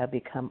Lives Have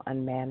Become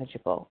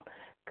Unmanageable,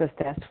 because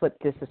that's what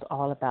this is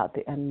all about,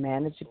 the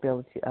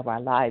unmanageability of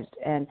our lives.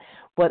 And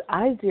what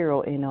I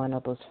zero in on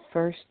are those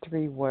first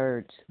three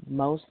words,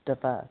 most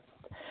of us.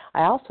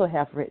 I also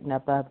have written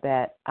above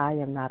that, I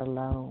am not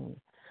alone,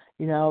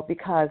 you know,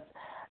 because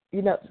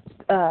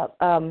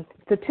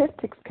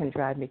statistics can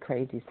drive me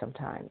crazy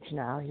sometimes. You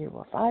know, I'll hear,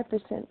 well,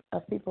 5%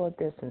 of people are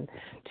this and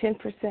 10%,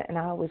 and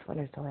I always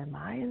wonder, so am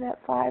I in that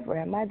 5 or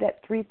am I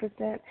that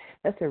 3%?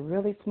 That's a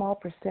really small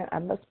percent. I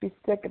must be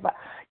sick about,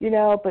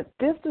 but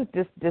this is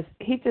just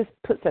he just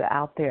puts it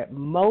out there.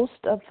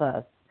 Most of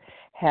us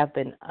have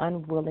been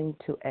unwilling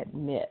to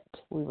admit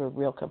we were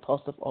real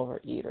compulsive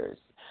overeaters.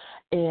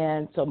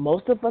 And so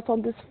most of us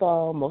on this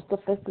phone, most of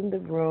us in the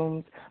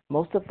rooms,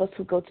 most of us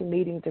who go to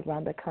meetings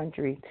around the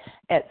country,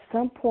 at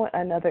some point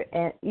or another,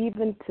 and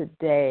even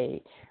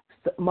today,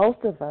 most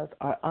of us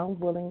are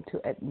unwilling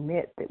to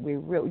admit that we're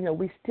real.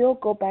 We still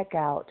go back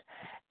out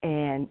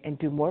and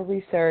do more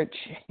research,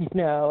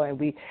 and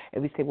we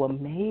say, well,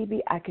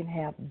 maybe I can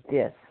have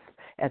this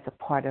as a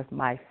part of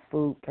my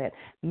food plan.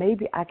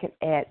 Maybe I can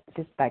add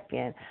this back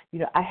in.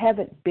 I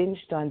haven't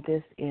binged on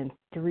this in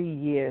 3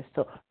 years,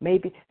 so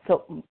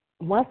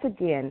once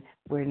again,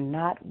 we're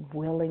not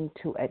willing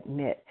to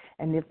admit.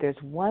 And if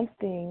there's one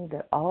thing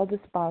that all the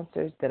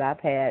sponsors that I've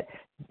had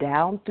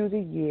down through the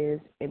years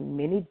in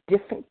many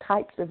different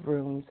types of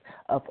rooms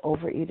of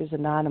Overeaters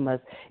Anonymous,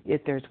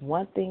 if there's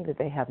one thing that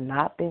they have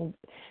not been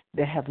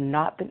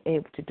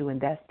able to do, and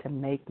that's to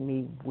make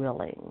me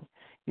willing.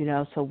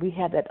 So we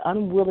have that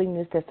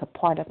unwillingness that's a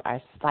part of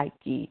our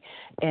psyche.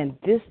 And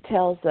this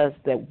tells us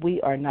that we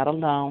are not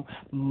alone.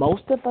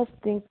 Most of us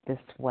think this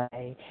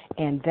way,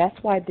 and that's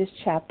why this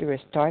chapter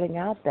is starting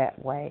out that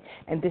way.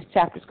 And this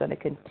chapter is going to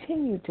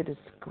continue to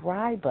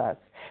describe us,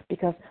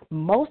 because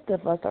most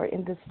of us are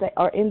in this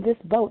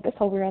boat. That's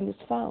why we're on this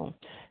phone.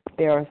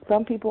 There are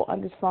some people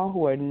on this phone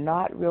who are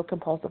not real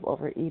compulsive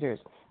overeaters.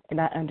 And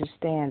I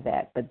understand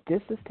that. But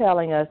this is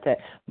telling us that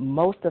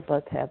most of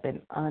us have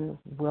been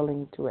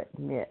unwilling to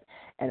admit.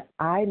 And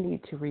I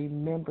need to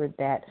remember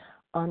that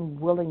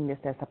unwillingness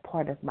as a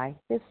part of my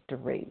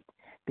history.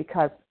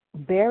 Because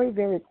very,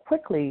 very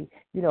quickly,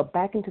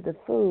 back into the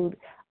food,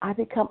 I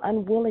become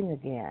unwilling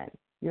again.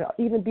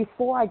 Even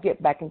before I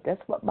get back into,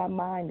 that's what my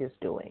mind is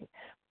doing.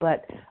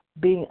 But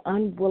being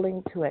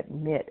unwilling to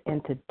admit.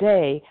 And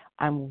today,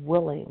 I'm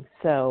willing.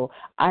 So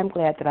I'm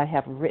glad that I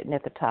have written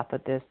at the top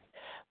of this,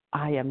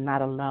 I am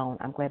not alone.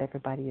 I'm glad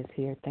everybody is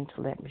here. Thanks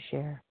for letting me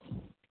share.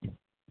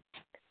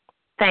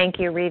 Thank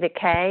you, Rita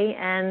K.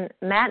 And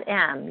Matt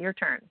M., your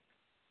turn.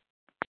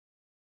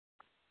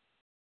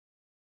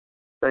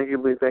 Thank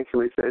you, Lisa. Thank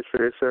you, Lisa,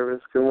 for your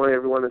service. Good morning,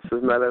 everyone. This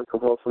is Matt M.,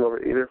 compulsive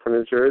overeater from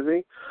New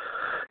Jersey.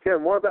 Yeah,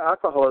 more about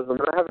alcoholism.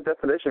 And I have a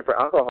definition for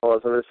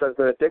alcoholism. It says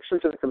an addiction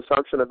to the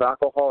consumption of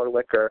alcohol or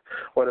liquor,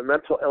 or the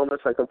mental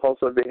illness and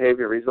compulsive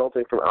behavior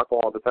resulting from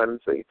alcohol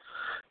dependency.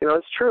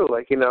 It's true.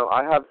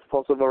 I have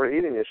compulsive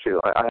overeating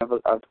issue. I have a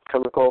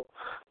chemical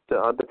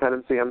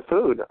dependency on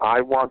food.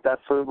 I want that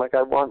food like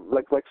I want,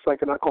 like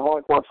an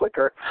alcoholic wants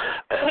liquor.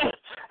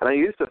 And I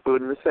use the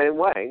food in the same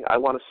way. I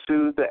want to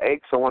soothe the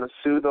aches. I want to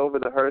soothe over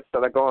the hurts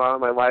that are going on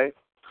in my life.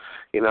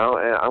 And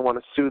I want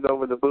to soothe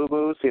over the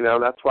boo-boos.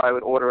 That's why I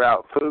would order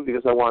out food,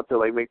 because I want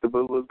to, make the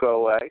boo-boos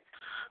go away.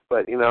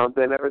 But, they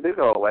never did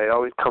go away. It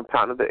always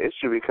compounded the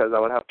issue, because I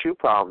would have two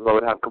problems. I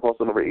would have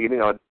compulsive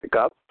overeating, I would pick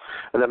up,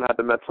 and then I had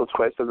the mental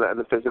twist and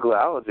the physical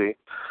allergy.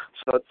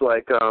 So it's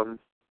like,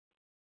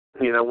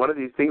 one of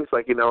these things,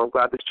 I'm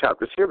glad this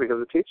chapter's here,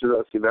 because it teaches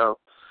us,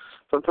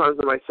 sometimes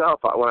in myself,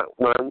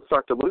 when I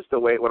start to lose the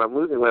weight, when I'm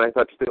losing weight, I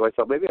start to think to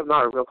myself, maybe I'm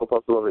not a real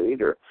compulsive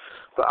overeater.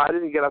 But I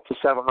didn't get up to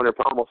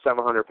almost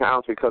 700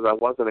 pounds because I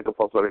wasn't a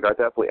compulsive overeater. I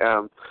definitely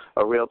am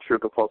a real, true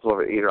compulsive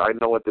overeater. I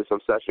know what this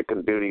obsession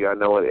can do to you. I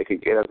know what it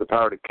has the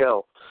power to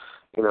kill.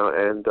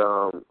 And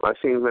I've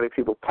seen many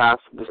people pass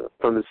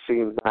from the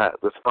scene. That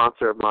the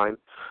sponsor of mine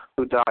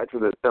who died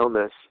from this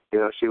illness,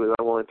 she was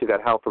unwilling to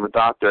get help from a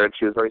doctor, and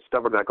she was very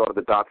stubborn not going to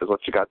the doctors when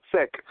she got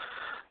sick.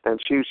 And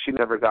she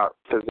never got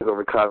physical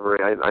recovery.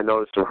 I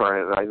noticed from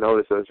her, and I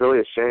noticed it was really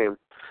a shame.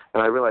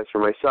 And I realized for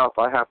myself,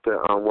 I have to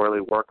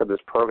really work on this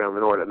program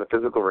in order, and the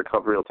physical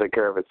recovery will take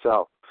care of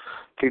itself.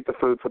 Keep the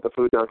food, put the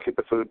food down, keep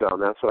the food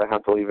down. That's what I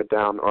have to leave it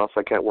down, or else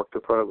I can't work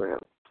the program.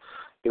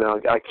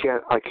 I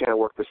can't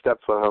work the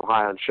steps when I'm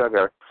high on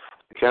sugar.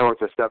 I can't work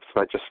the steps if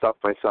I just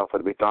stuffed myself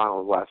at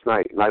McDonald's last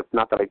night.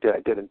 Not that I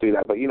didn't do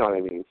that, but you know what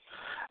I mean.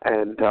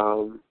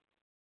 And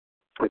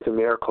it's a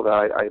miracle that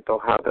I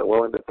don't have the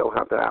willingness, don't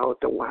have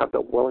the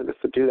willingness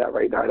to do that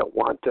right now. I don't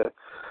want to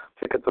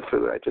pick up the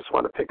food. I just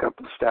want to pick up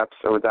the steps.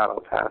 So with that,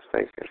 I'll pass.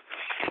 Thank you.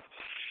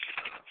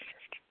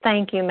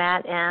 Thank you,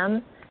 Matt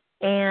M.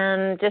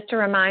 And just a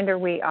reminder,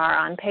 we are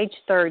on page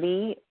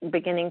 30,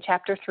 beginning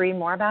chapter 3,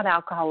 More About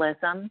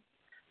Alcoholism.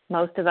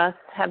 Most of us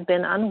have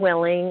been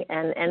unwilling,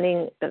 and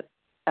ending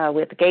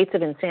with gates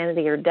of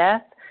insanity or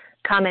death.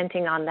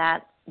 Commenting on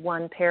that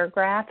one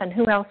paragraph. And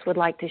who else would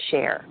like to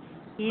share?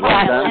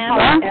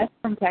 Holly S.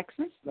 from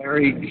Texas.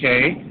 Larry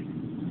K.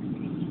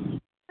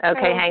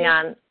 Okay, hang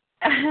on.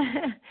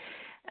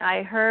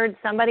 I heard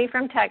somebody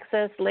from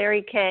Texas,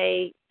 Larry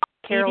K.,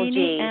 Carol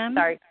G. M.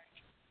 Sorry.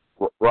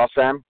 Ross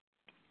M.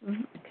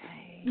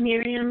 Okay.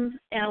 Miriam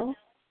L.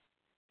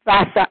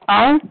 Vasa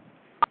O.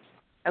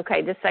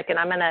 Okay, just a second.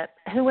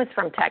 Who was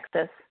from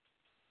Texas?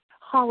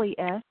 Holly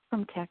S.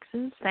 from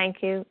Texas.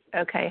 Thank you.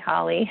 Okay,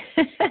 Holly.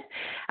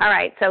 All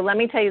right, so let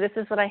me tell you, this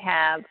is what I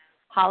have.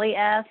 Holly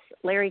S.,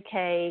 Larry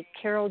K.,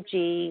 Carol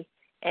G.,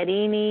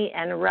 Edini,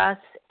 and Russ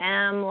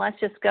M. Let's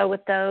just go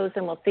with those,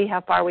 and we'll see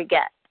how far we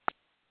get.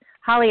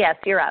 Holly S.,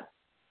 you're up.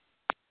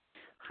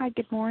 Hi,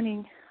 good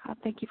morning.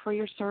 Thank you for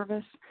your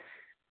service.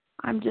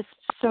 I'm just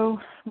so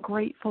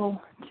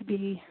grateful to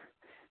be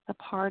a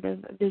part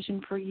of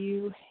Vision for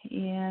You,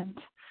 and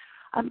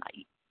I'm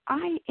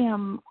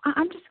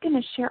just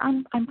going to share.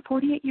 I'm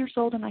 48 years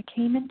old, and I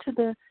came into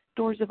the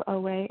doors of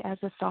OA as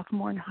a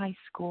sophomore in high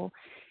school,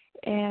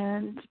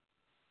 and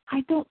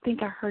I don't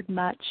think I heard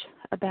much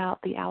about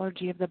the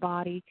allergy of the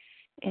body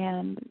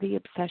and the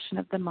obsession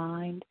of the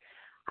mind.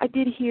 I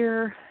did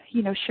hear,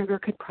 sugar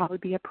could probably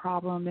be a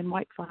problem, and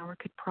white flour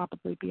could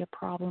probably be a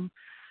problem,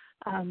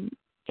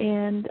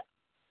 and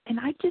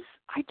I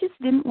just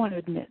didn't want to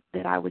admit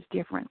that I was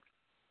different.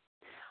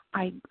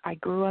 I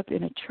grew up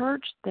in a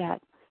church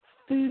that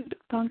food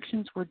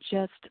functions were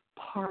just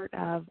part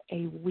of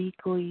a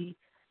weekly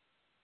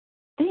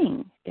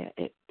thing.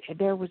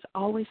 There was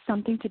always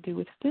something to do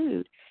with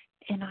food,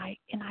 and I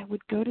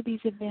would go to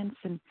these events,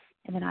 and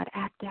then I'd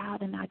act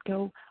out, and I'd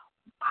go,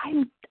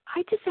 I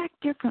just act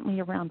differently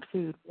around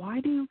food.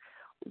 Why does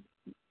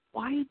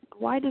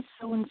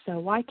so and so?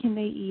 Why can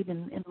they eat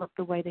and look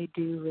the way they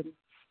do?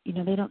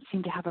 And they don't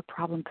seem to have a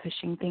problem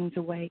pushing things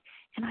away,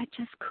 and I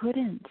just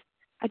couldn't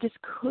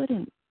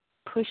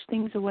push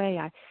things away.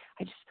 I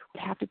just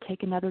would have to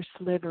take another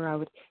sliver. I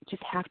would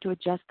just have to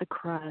adjust the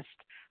crust.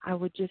 I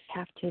would just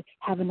have to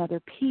have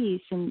another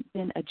piece and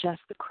then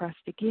adjust the crust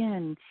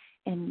again.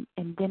 And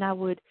then I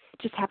would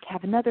just have to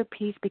have another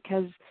piece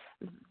because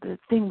the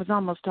thing was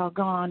almost all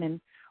gone.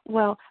 And,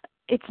 well,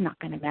 it's not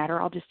going to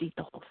matter. I'll just eat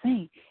the whole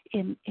thing.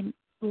 And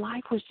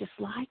life was just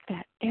like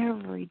that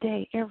every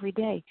day.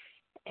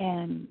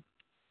 And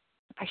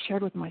I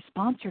shared with my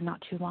sponsor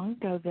not too long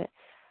ago that,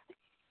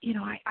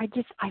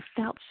 I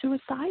felt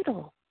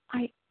suicidal.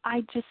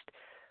 I just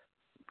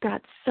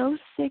got so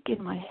sick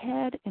in my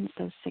head and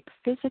so sick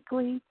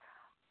physically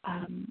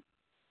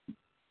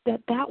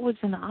that was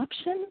an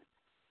option.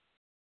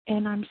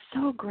 And I'm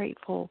so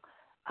grateful.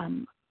 I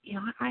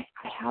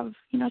have,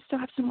 I still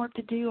have some work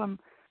to do. I'm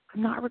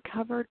not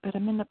recovered, but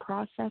I'm in the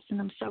process, and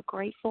I'm so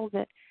grateful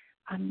that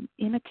I'm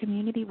in a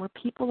community where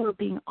people are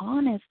being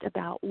honest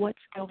about what's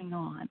going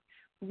on.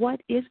 What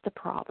is the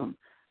problem?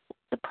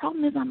 The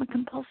problem is I'm a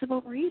compulsive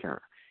overeater,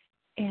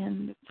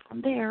 and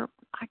from there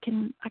I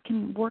can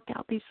work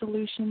out these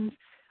solutions.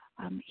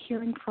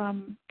 Hearing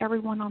from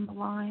everyone on the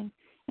line,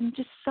 and I'm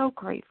just so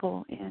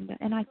grateful,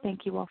 and I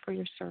thank you all for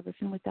your service.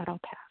 And with that, I'll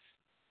pass.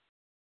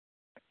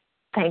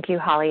 Thank you,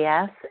 Holly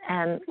S.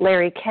 And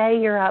Larry K.,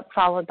 you're up,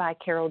 followed by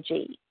Carol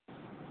G.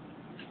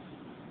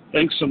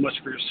 Thanks so much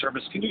for your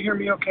service. Can you hear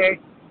me okay?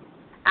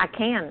 I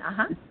can,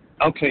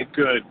 Okay,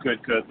 good.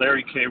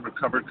 Larry K.,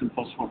 recovered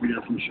compulsive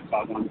overeater from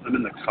Chicago. I'm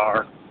in the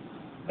car.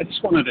 I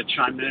just wanted to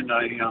chime in.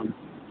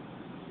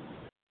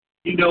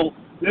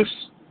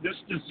 This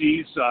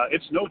disease,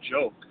 it's no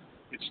joke.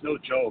 It's no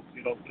joke.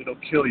 It'll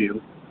kill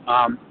you.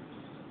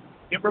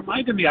 It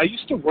reminded me, I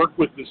used to work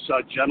with this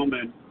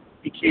gentleman.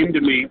 He came to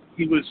me.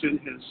 He was in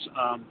his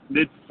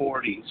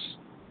mid-40s,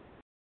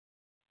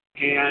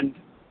 and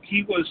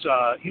he was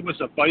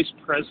a vice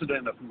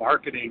president of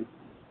marketing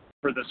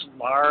for this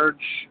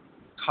large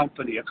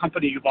company, a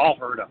company you've all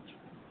heard of.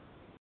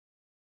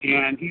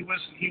 And he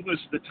was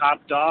the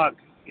top dog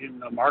in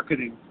the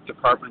marketing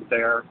department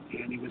there,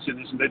 and he was in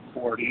his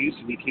mid-40s,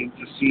 and he came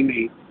to see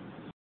me.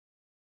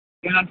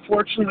 And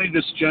unfortunately,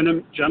 this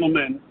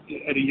gentleman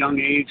at a young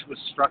age was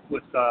struck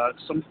with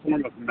some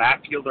form of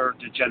macular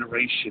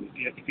degeneration.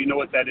 If you know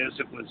what that is,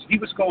 he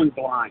was going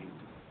blind.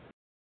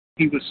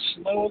 He was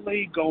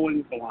slowly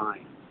going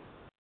blind.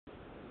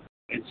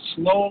 And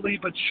slowly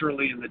but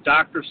surely, and the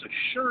doctors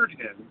assured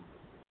him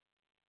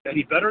that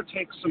he better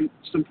take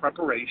some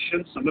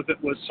preparation. Some of it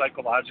was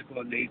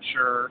psychological in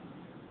nature.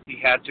 He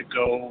had to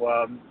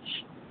go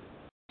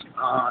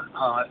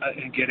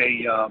and get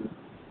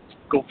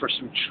go for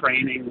some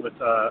training with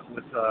a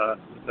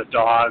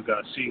dog,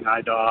 a seeing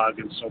eye dog,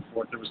 and so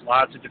forth. There was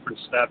lots of different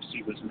steps.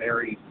 He was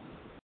married,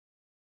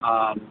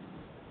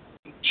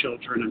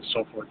 children, and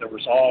so forth. There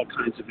was all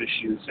kinds of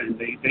issues, and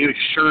they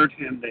assured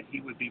him that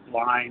he would be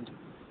blind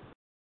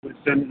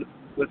within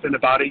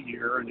about a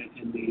year, and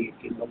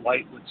the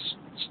light would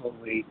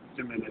slowly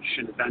diminish,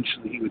 and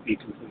eventually he would be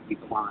completely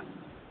blind.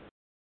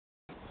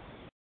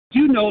 Do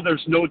you know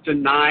there's no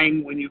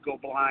denying when you go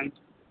blind?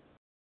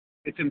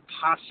 It's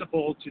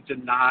impossible to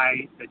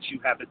deny that you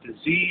have a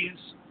disease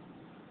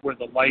where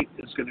the light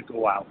is going to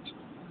go out.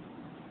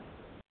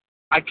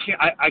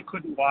 I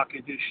couldn't walk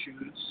in his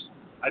shoes.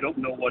 I don't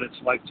know what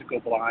it's like to go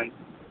blind.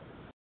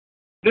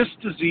 This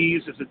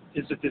disease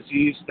is a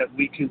disease that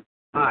we can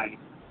deny.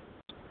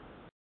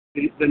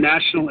 The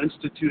National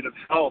Institute of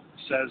Health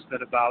says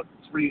that about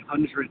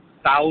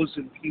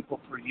 300,000 people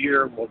per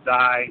year will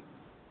die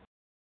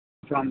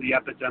from the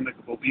epidemic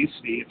of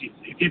obesity.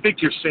 If you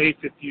think you're safe,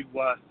 if you're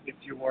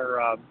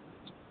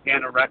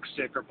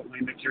anorexic or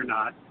bulimic, you're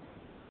not.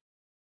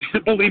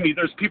 Believe me,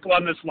 there's people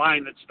on this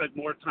line that spend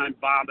more time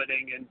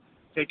vomiting and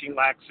taking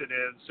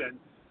laxatives and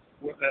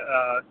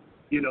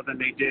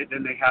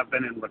than they have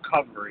been in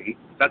recovery.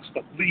 That's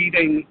the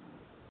leading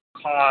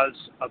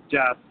cause of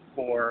death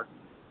for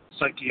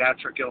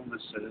psychiatric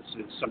illnesses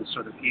is some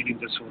sort of eating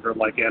disorder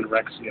like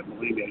anorexia and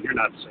bulimia. You're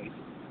not safe.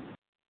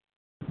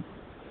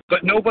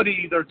 But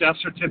nobody, their death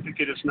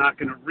certificate is not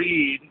going to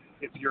read,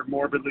 if you're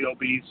morbidly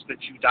obese,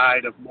 that you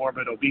died of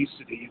morbid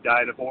obesity, you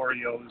died of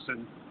Oreos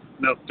and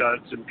milk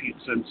duds and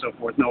pizza and so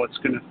forth. No, it's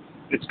going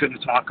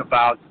to talk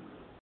about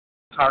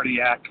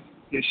cardiac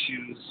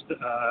issues,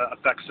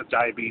 effects of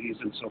diabetes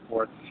and so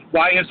forth.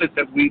 Why is it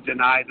that we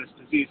deny this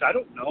disease? I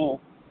don't know.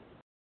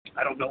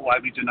 I don't know why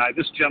we deny.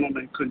 This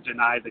gentleman couldn't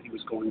deny that he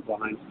was going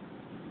blind.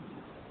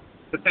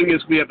 The thing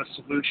is, we have a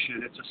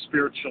solution. It's a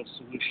spiritual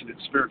solution.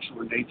 It's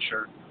spiritual in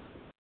nature.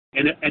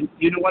 And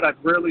you know what? I've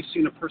rarely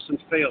seen a person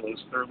fail who's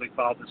thoroughly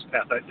followed this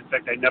path. In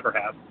fact, I never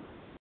have.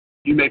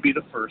 You may be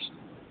the first,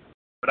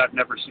 but I've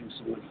never seen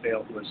someone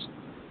fail who has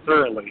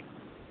thoroughly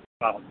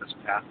followed this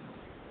path.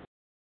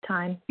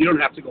 Time. You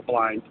don't have to go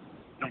blind.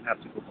 You don't have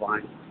to go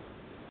blind.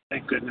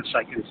 Thank goodness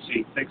I can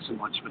see. Thanks so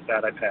much. With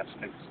that, I pass.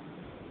 Thanks.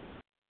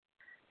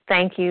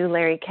 Thank you,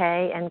 Larry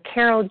K. And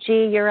Carol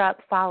G., you're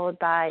up, followed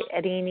by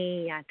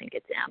Edini, I think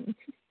it's M.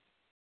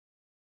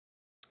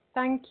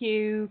 Thank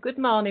you. Good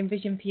morning,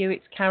 Vision for You.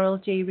 It's Carol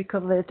G.,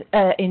 recovered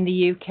in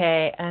the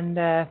UK, and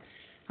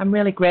I'm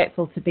really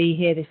grateful to be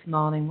here this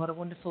morning. What a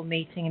wonderful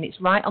meeting, and it's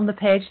right on the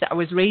page that I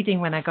was reading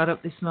when I got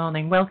up this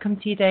morning. Welcome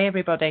to your day,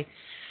 everybody.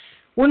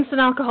 Once an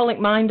alcoholic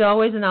mind,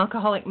 always an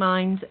alcoholic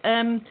mind.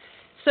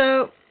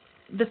 So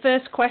the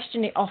first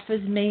question it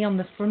offers me on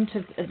the front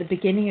at the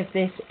beginning of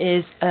this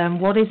is,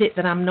 what is it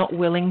that I'm not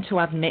willing to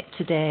admit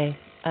today?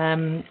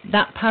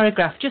 That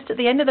paragraph, just at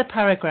the end of the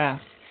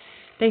paragraph,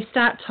 they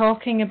start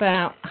talking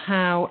about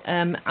how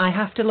I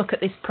have to look at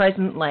this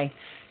presently.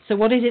 So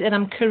what is it that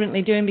I'm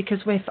currently doing? Because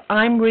if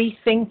I'm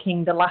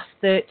rethinking the last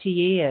 30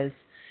 years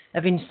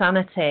of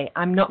insanity,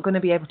 I'm not going to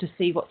be able to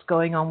see what's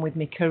going on with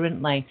me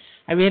currently.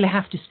 I really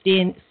have to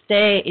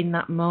stay in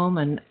that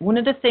moment. One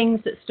of the things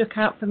that stuck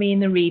out for me in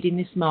the reading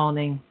this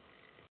morning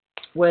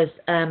was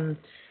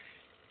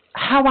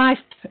how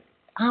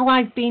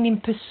I've been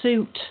in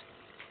pursuit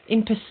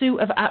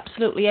of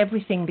absolutely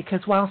everything, because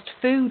whilst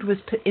food was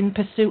in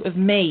pursuit of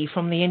me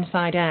from the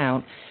inside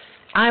out,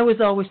 I was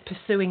always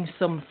pursuing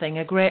something,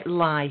 a great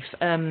life,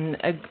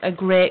 a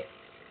great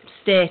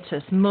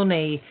status,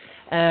 money,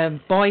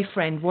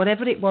 boyfriend,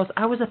 whatever it was.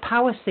 I was a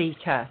power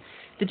seeker.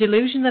 The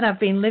delusion that I've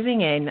been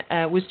living in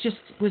was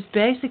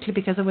basically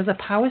because I was a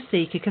power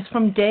seeker, because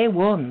from day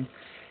one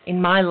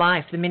in my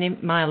life, the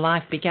minute my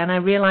life began, I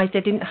realized I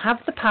didn't have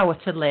the power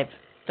to live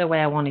the way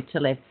I wanted to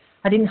live.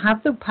 I didn't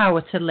have the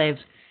power to live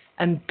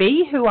and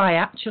be who I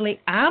actually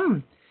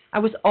am. I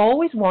was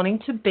always wanting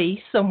to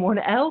be someone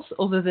else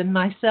other than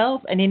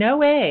myself. And in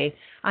OA,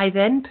 I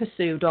then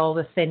pursued all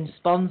the thin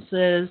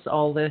sponsors,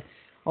 all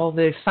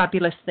the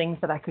fabulous things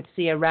that I could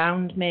see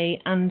around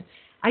me. And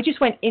I just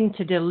went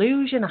into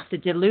delusion after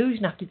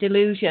delusion after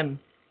delusion.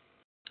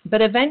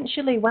 But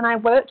eventually, when I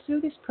worked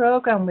through this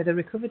program with a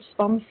recovered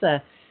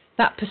sponsor,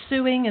 that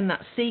pursuing and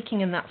that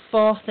seeking and that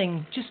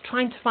forcing, just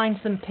trying to find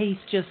some peace,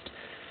 just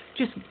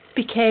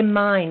became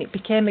mine. It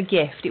became a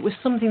gift. It was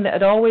something that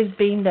had always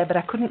been there, but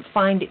I couldn't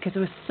find it because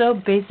I was so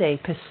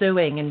busy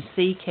pursuing and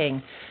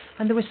seeking.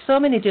 And there were so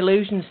many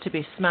delusions to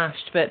be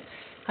smashed. But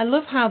I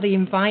love how they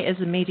invite us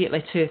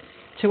immediately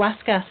to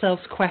ask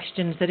ourselves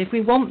questions, that if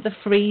we want the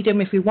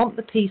freedom, if we want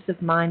the peace of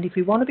mind, if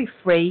we want to be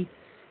free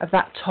of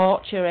that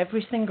torture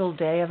every single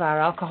day of our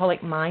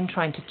alcoholic mind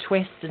trying to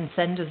twist and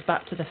send us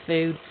back to the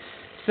food,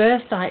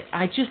 first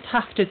I just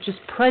have to just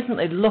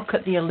presently look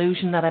at the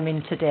illusion that I'm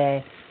in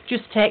today.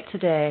 Just take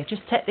today,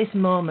 just take this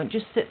moment,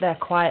 just sit there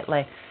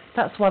quietly.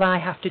 That's what I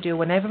have to do.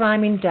 Whenever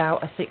I'm in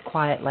doubt, I sit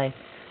quietly.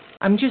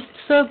 I'm just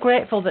so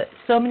grateful that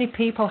so many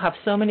people have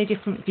so many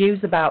different views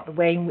about the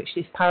way in which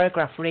this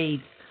paragraph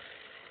reads.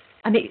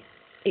 And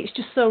it's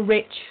just so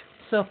rich,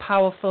 so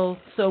powerful,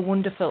 so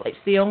wonderful. It's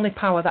the only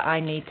power that I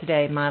need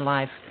today in my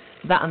life,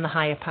 that and the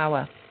higher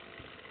power.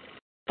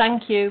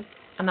 Thank you,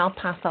 and I'll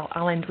pass.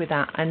 I'll end with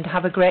that. And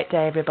have a great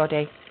day,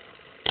 everybody.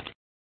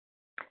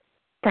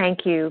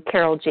 Thank you,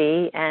 Carol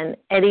G. And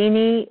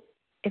Edini,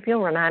 if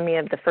you'll remind me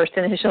of the first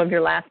initial of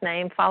your last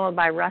name, followed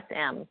by Russ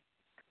M.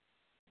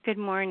 Good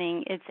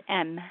morning. It's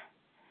M.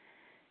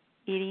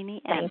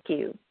 Edini M. Thank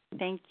you.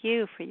 Thank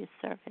you for your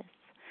service.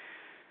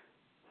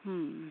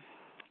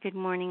 Good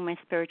morning, my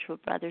spiritual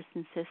brothers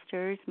and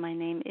sisters. My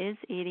name is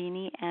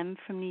Edini M.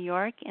 from New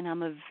York, and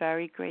I'm a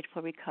very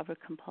grateful recovered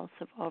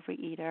compulsive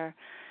overeater.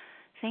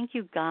 Thank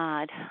you,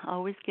 God.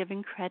 Always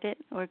giving credit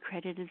where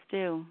credit is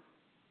due.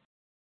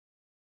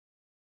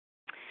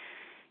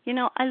 You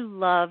know, I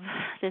love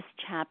this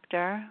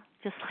chapter,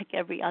 just like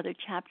every other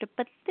chapter,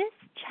 but this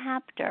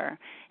chapter,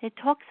 it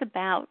talks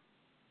about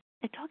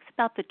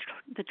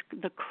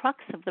the crux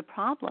of the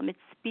problem. It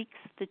speaks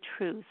the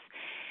truth,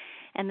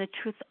 and the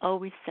truth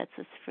always sets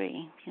us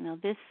free. You know,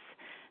 this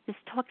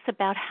talks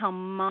about how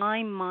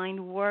my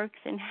mind works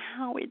and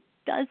how it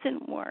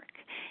doesn't work.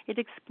 It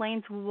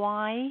explains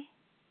why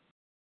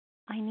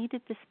I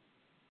needed this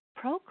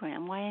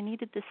program, why I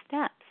needed the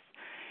steps.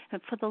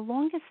 And for the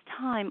longest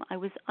time, I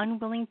was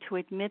unwilling to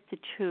admit the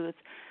truth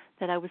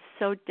that I was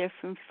so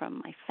different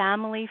from my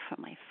family,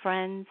 from my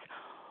friends.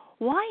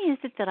 Why is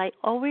it that I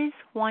always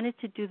wanted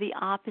to do the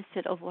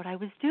opposite of what I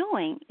was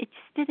doing? It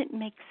just didn't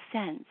make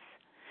sense.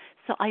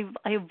 So I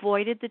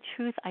avoided the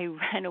truth. I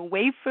ran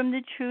away from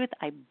the truth.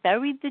 I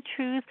buried the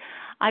truth.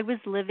 I was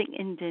living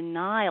in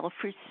denial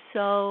for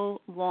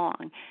so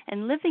long.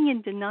 And living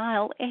in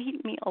denial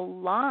ate me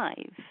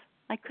alive.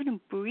 I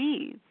couldn't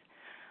breathe.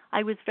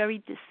 I was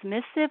very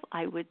dismissive.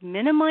 I would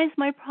minimize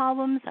my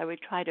problems. I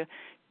would try to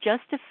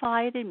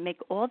justify it and make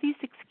all these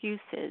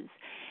excuses.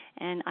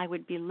 And I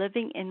would be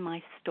living in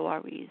my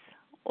stories,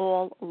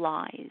 all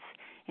lies.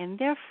 And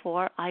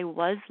therefore, I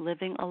was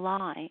living a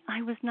lie.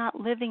 I was not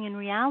living in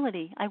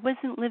reality. I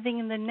wasn't living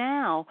in the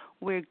now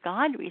where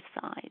God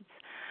resides.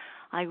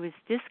 I was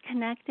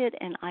disconnected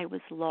and I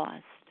was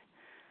lost.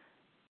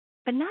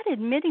 But not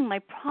admitting my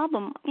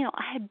problem, you know,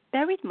 I had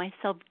buried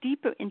myself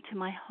deeper into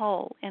my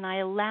hole, and I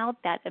allowed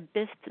that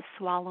abyss to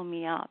swallow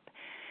me up.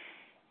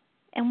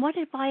 And what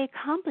have I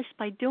accomplished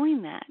by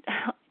doing that?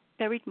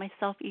 Buried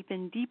myself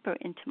even deeper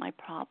into my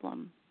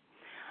problem.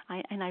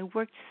 I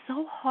worked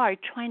so hard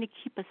trying to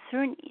keep a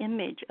certain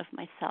image of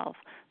myself,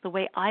 the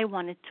way I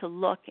wanted to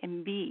look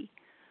and be.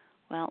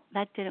 Well,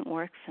 that didn't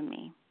work for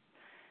me.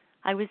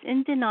 I was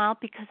in denial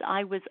because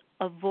I was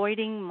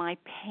avoiding my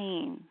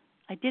pain.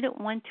 I didn't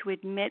want to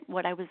admit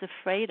what I was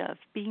afraid of,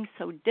 being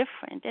so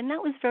different, and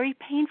that was very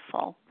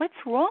painful. What's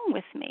wrong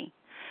with me?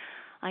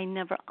 I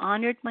never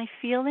honored my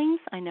feelings.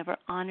 I never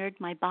honored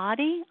my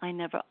body. I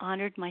never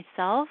honored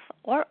myself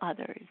or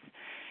others.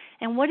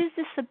 And what is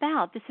this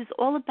about? This is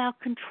all about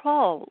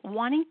control,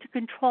 wanting to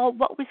control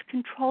what was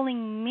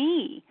controlling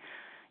me.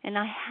 And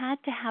I had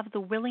to have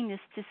the willingness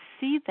to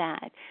see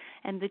that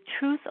and the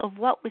truth of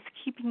what was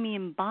keeping me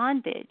in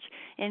bondage.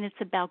 And it's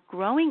about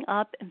growing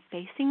up and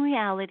facing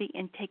reality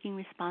and taking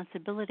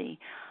responsibility.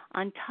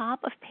 On top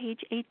of page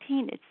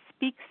 18, it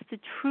speaks the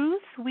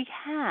truth we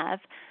have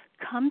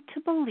come to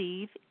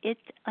believe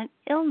it's an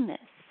illness.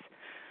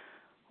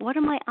 What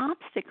are my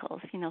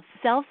obstacles? You know,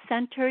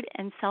 self-centered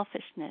and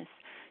selfishness.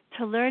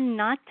 To learn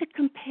not to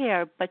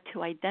compare, but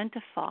to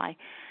identify.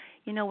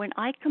 You know, when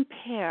I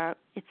compare,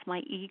 it's my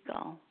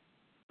ego.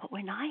 But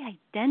when I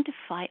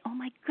identify, oh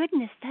my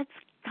goodness, that's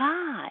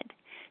God.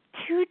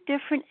 Two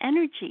different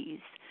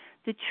energies.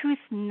 The truth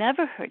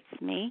never hurts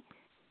me.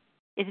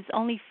 It is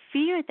only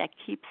fear that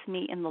keeps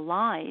me in the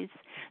lies.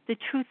 The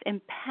truth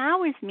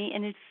empowers me,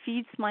 and it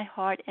feeds my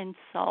heart and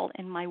soul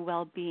and my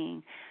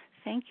well-being.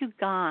 Thank you,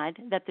 God,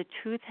 that the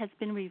truth has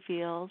been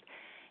revealed,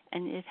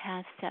 and it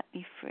has set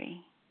me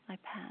free. I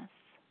pass.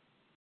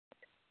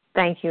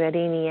 Thank you,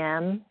 Adini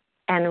M.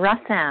 And Russ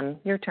M.,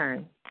 your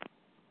turn.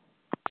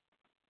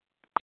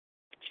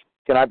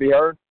 Can I be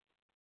heard?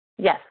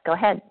 Yes, go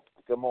ahead.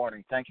 Good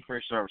morning. Thank you for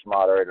your service,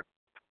 moderator.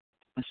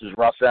 This is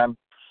Russ M.,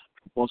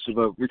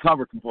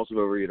 recovered compulsive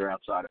overeater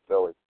outside of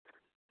Philly.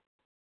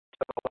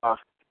 So,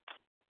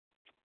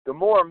 the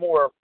more and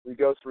more we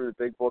go through the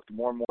big book, the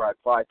more and more I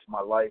apply it to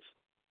my life.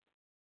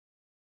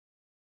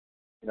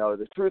 You know,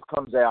 the truth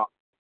comes out.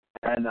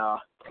 And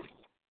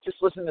just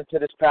listening to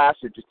this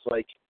passage, it's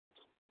like,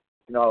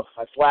 you know,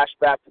 I flash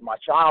back to my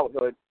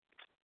childhood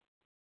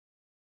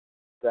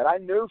that I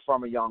knew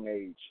from a young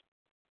age.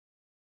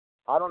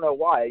 I don't know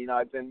why. You know,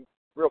 I've been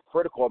real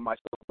critical of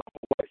myself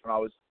when I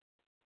was,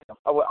 you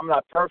know, I'm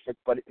not perfect,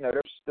 but, you know,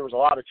 there was a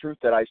lot of truth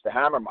that I used to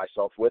hammer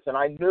myself with, and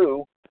I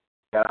knew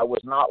that I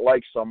was not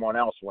like someone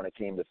else when it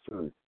came to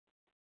food.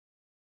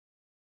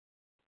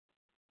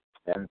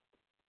 And,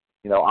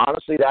 you know,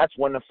 honestly, that's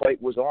when the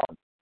fight was on.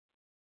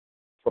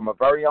 From a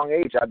very young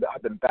age,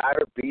 I've been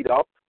battered, beat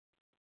up,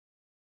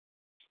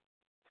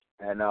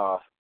 and,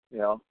 you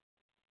know,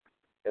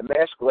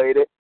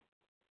 emasculated,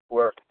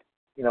 or,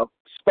 you know,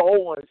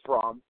 stolen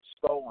from,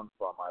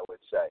 I would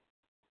say.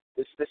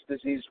 This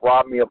disease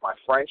robbed me of my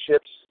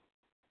friendships,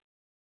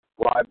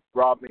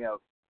 robbed me of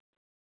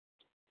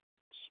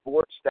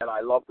sports that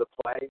I love to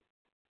play,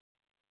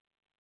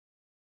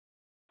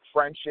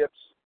 friendships,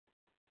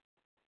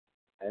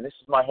 and this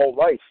is my whole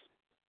life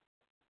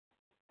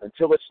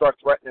until it started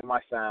threatening my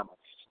family,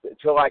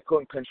 until I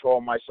couldn't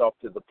control myself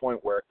to the point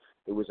where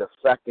it was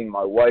affecting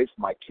my wife,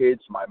 my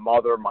kids, my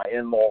mother, my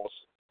in-laws,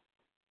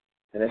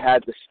 and it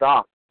had to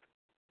stop.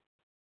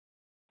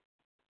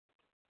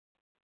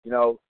 You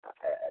know,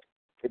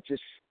 it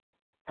just,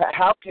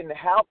 how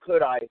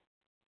could I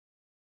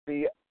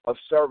be of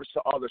service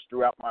to others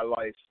throughout my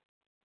life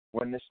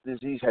when this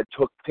disease had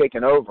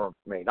taken over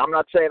me. And I'm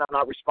not saying I'm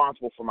not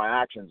responsible for my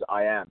actions.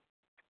 I am.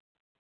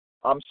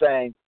 I'm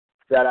saying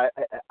that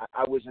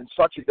I was in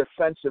such a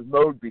defensive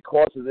mode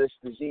because of this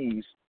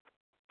disease.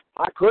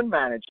 I couldn't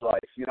manage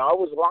life. You know, I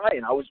was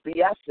lying. I was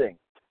BSing.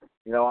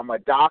 You know, I'm a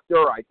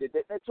doctor. I did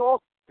it. It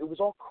was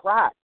all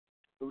crap.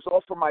 It was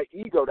all for my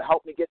ego to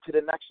help me get to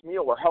the next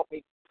meal or help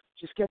me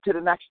just get to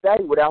the next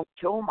day without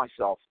killing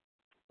myself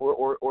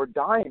or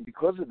dying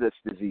because of this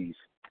disease.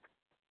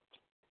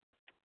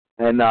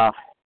 And,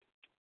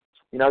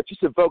 you know, it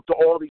just evoked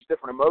all these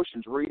different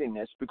emotions reading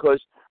this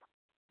because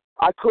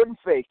I couldn't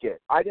fake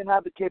it. I didn't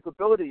have the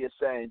capability of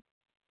saying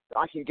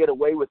I can get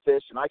away with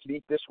this and I can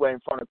eat this way in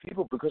front of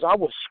people because I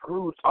was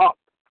screwed up.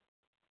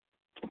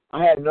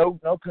 I had no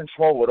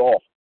control at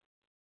all.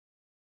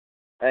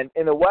 And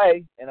in a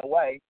way,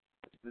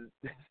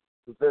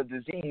 the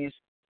disease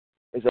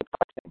is a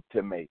blessing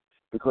to me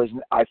because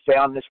I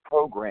found this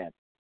program.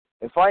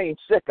 If I ain't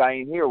sick, I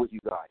ain't here with you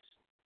guys.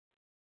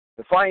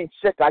 If I ain't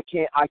sick, I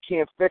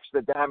can't fix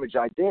the damage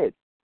I did.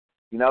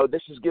 You know,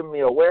 this is giving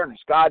me awareness.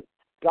 God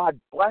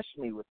blessed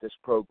me with this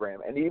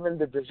program and even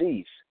the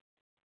disease.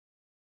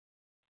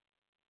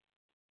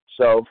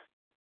 So,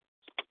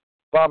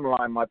 bottom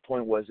line, my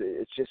point was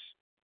it's just,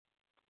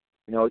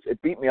 you know,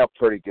 it beat me up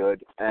pretty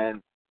good.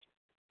 And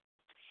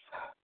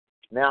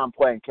now I'm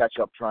playing catch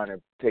up trying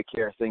to take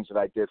care of things that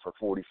I did for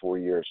 44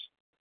 years.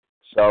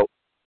 So,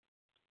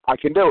 I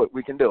can do it.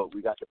 We can do it.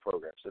 We got the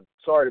program. So,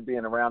 sorry to be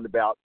in a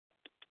roundabout,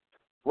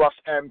 rough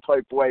M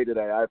type way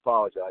today. I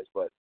apologize.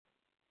 But,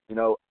 you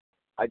know,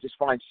 I just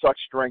find such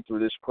strength through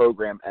this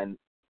program and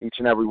each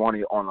and every one of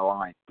you on the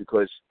line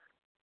because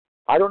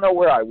I don't know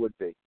where I would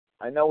be.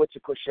 I know it's a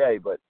cliche,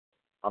 but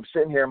I'm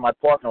sitting here in my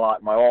parking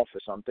lot in my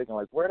office. I'm thinking,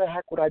 like, where the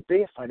heck would I be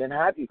if I didn't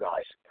have you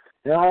guys?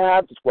 You know, I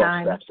have the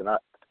 12 steps.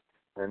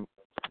 And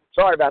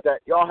sorry about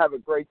that. Y'all have a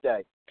great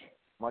day.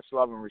 Much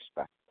love and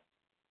respect.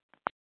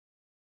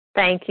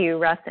 Thank you,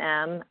 Russ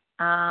M.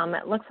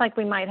 It looks like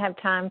we might have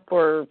time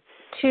for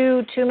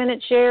two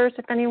 2-minute shares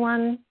if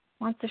anyone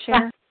wants to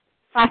share.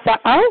 Vasa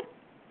O.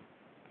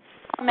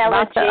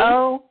 Carmela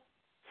O.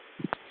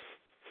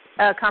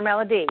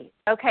 Carmela D.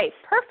 Okay,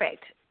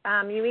 perfect.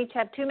 You each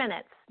have 2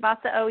 minutes.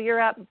 Vasa O,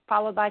 you're up,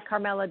 followed by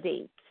Carmela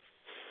D.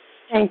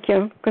 Thank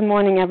you. Good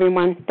morning,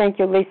 everyone. Thank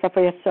you, Lisa,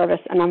 for your service.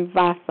 And I'm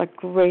Vasa,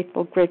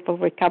 grateful,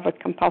 recovered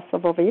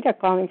compulsive overeater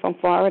calling from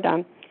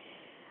Florida.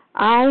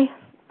 I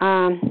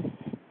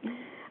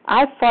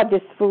fought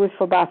this food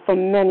for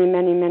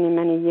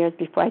many years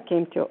before I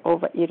came to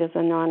Overeaters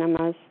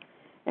Anonymous.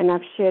 And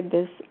I've shared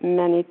this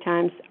many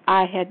times.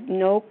 I had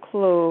no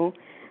clue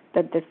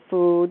that the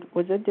food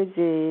was a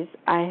disease.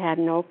 I had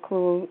no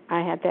clue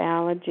I had the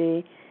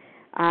allergy.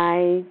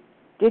 I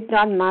didn't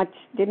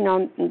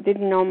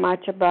know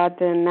much about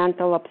the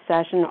mental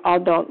obsession,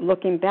 although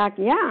looking back,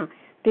 yeah,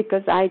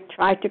 because I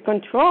tried to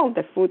control.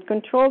 The food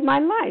controlled my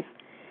life.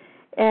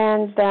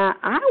 And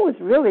I was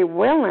really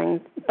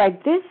willing. By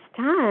this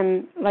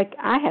time, like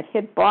I had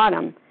hit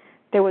bottom.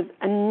 There was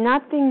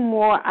nothing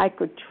more I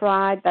could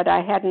try that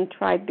I hadn't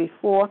tried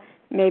before,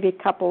 maybe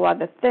a couple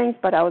other things,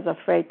 but I was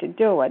afraid to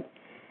do it.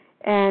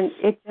 And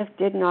it just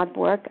did not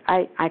work.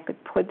 I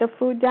could put the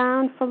food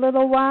down for a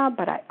little while,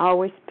 but I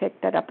always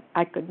picked it up.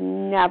 I could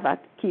never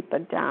keep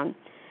it down.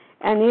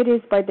 And it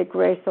is by the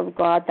grace of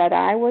God that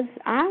I was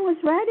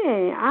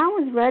ready. I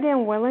was ready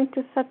and willing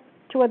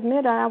to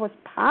admit I was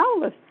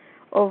powerless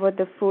over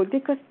the food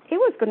because it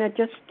was going to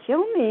just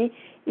kill me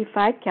if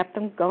I kept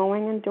on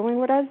going and doing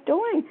what I was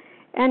doing.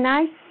 And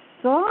I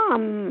saw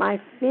my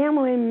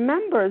family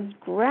members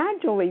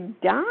gradually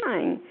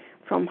dying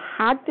from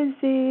heart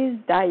disease,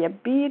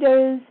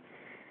 diabetes,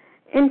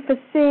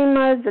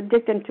 emphysema,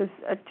 addiction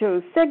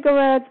to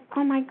cigarettes.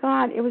 Oh, my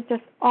God, it was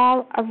just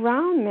all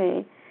around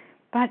me.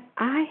 But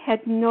I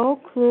had no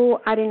clue.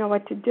 I didn't know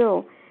what to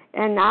do.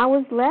 And I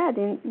was led.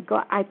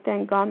 I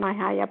thank God, my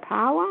higher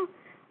power,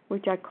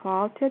 which I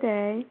call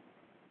today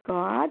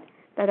God,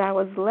 that I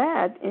was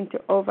led into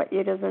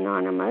Overeaters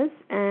Anonymous.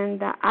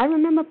 And I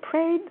remember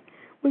prayed,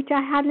 which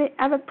I hardly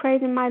ever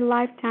prayed in my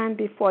lifetime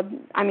before.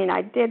 I mean,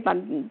 I did, but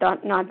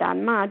not that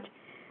much.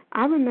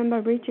 I remember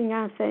reaching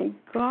out saying,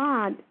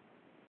 God,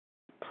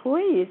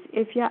 please,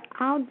 if you're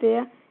out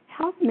there,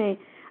 help me.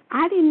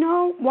 I didn't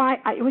know why.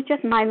 It was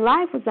just my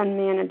life was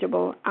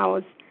unmanageable. I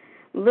was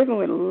living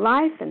with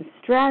life and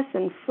stress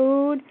and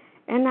food,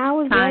 and I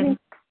was ready.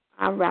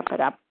 I'll wrap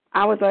it up.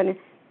 I was ready.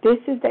 This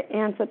is the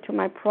answer to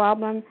my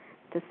problem.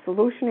 The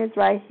solution is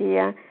right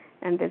here,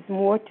 and there's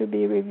more to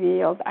be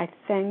revealed. I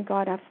thank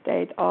God I've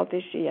stayed all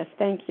these years.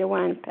 Thank you,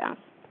 and pass.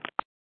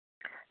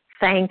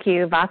 Thank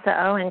you,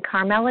 Vasa O. And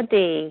Carmela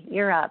D.,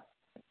 you're up.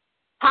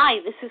 Hi,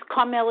 this is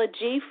Carmela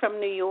G. from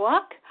New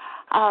York.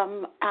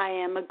 I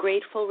am a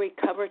grateful,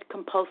 recovered,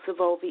 compulsive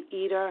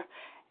overeater,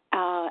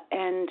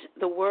 and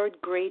the word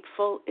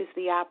grateful is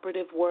the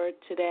operative word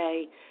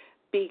today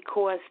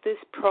because this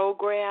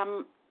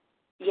program,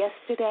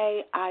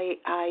 yesterday,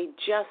 I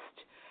just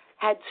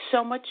had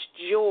so much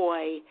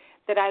joy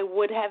that I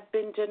would have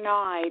been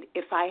denied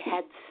if I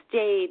had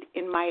stayed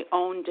in my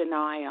own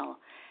denial.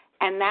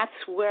 And that's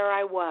where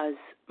I was.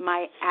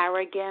 My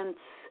arrogance,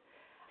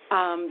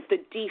 the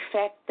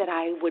defect that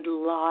I would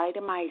lie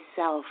to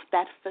myself,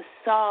 that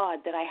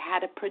facade that I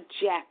had to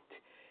project,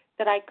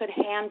 that I could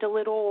handle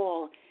it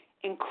all,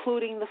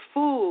 including the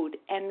food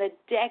and the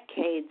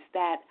decades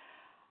that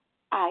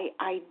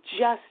I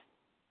just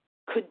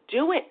could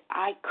do it.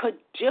 I could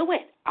do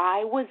it.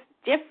 I was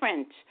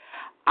different.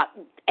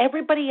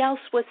 Everybody else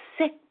was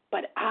sick,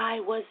 but I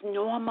was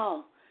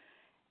normal.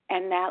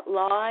 And that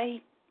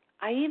lie,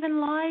 I even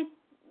lied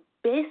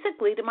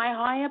basically to my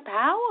higher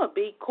power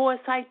because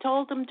I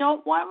told him,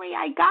 don't worry,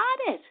 I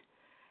got it.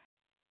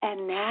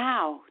 And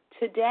now,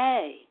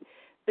 today,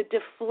 the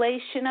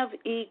deflation of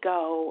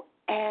ego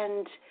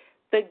and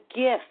the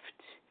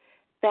gift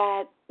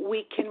that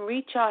we can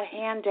reach our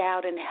hand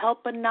out and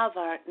help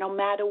another, no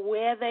matter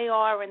where they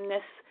are in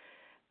this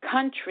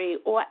country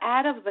or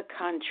out of the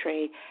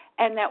country,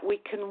 and that we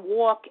can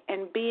walk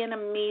and be in a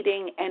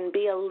meeting and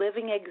be a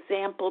living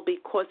example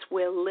because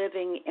we're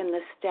living in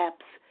the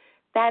steps.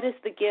 That is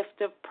the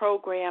gift of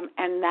program,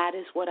 and that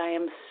is what I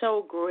am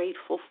so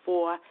grateful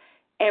for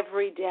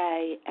every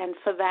day. And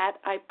for that,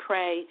 I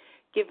pray,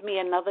 give me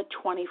another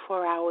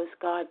 24 hours,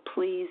 God,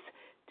 please,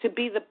 to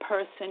be the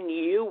person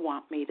you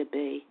want me to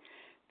be.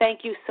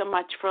 Thank you so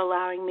much for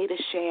allowing me to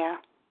share.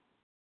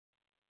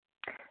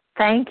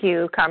 Thank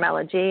you,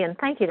 Carmela G., and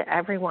thank you to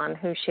everyone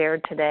who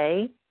shared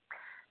today.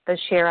 The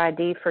share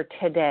ID for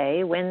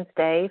today,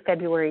 Wednesday,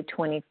 February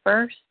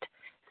 21st,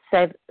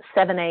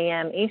 7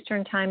 a.m.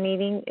 Eastern Time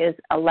meeting is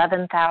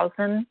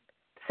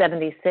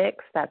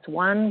 11,076. That's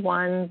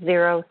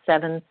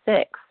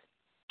 11076.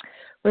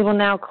 We will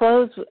now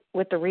close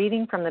with the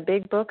reading from the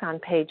Big Book on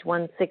page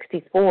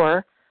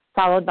 164,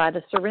 followed by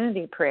the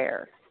Serenity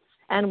Prayer.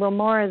 And will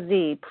Maura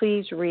Z.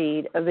 please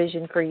read A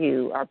Vision for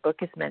You? Our book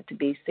is meant to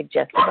be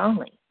suggestive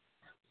only.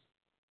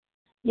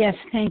 Yes,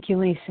 thank you,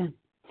 Lisa.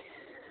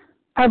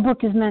 Our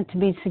book is meant to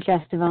be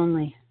suggestive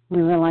only.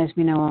 We realize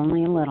we know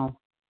only a little.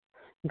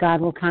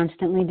 God will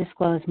constantly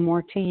disclose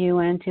more to you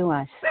and to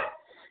us.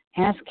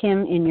 Ask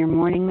Him in your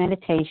morning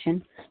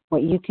meditation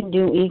what you can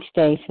do each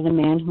day for the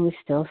man who is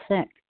still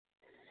sick.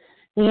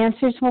 The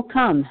answers will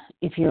come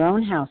if your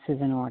own house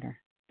is in order,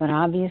 but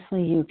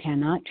obviously you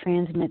cannot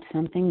transmit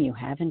something you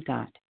haven't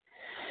got.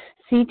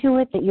 See to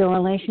it that your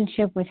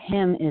relationship with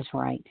Him is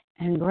right,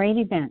 and great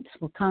events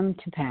will come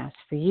to pass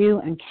for you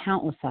and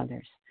countless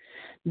others.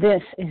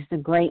 This is the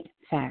great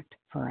fact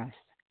for us.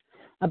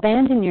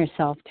 Abandon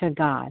yourself to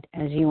God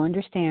as you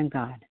understand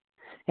God.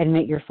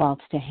 Admit your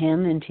faults to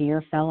Him and to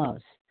your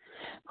fellows.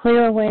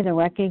 Clear away the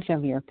wreckage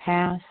of your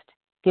past.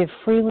 Give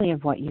freely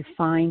of what you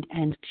find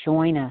and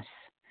join us.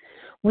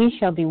 We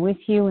shall be with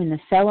you in the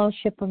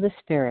fellowship of the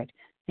Spirit,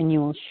 and you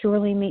will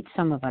surely meet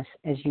some of us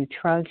as you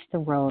trudge the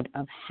road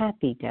of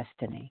happy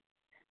destiny.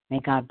 May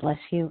God bless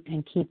you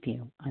and keep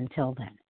you until then.